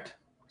fact.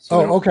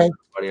 So okay.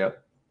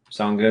 Up.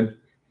 Sound good?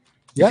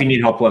 Yep. If you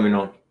need help, let me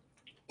know.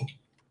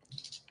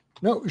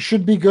 No, it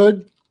should be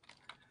good.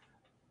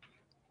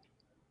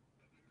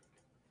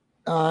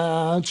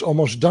 It's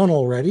almost done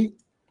already.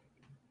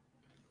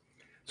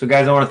 So,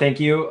 guys, I want to thank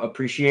you.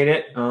 Appreciate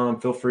it.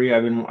 Feel free.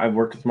 I've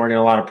worked with Marty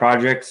on a lot of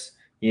projects.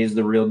 He's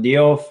the real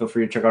deal. Feel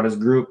free to check out his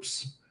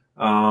groups.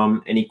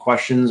 Any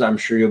questions? I'm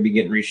sure you'll be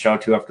getting reached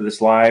out to after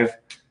this live.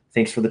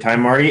 Thanks for the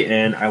time, Marty,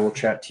 and I will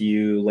chat to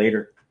you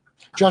later.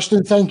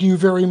 Justin, thank you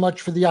very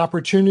much for the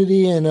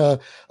opportunity, and a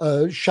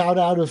shout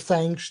out of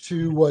thanks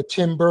to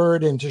Tim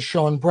Bird and to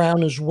Sean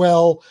Brown as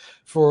well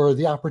for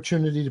the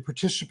opportunity to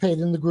participate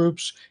in the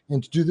groups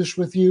and to do this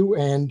with you.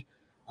 And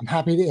I'm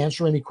happy to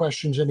answer any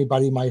questions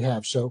anybody might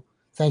have. So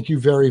thank you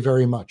very,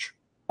 very much.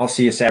 I'll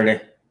see you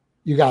Saturday.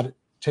 You got it.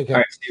 Take care.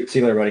 All right. See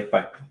you later, buddy.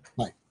 Bye.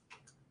 Bye.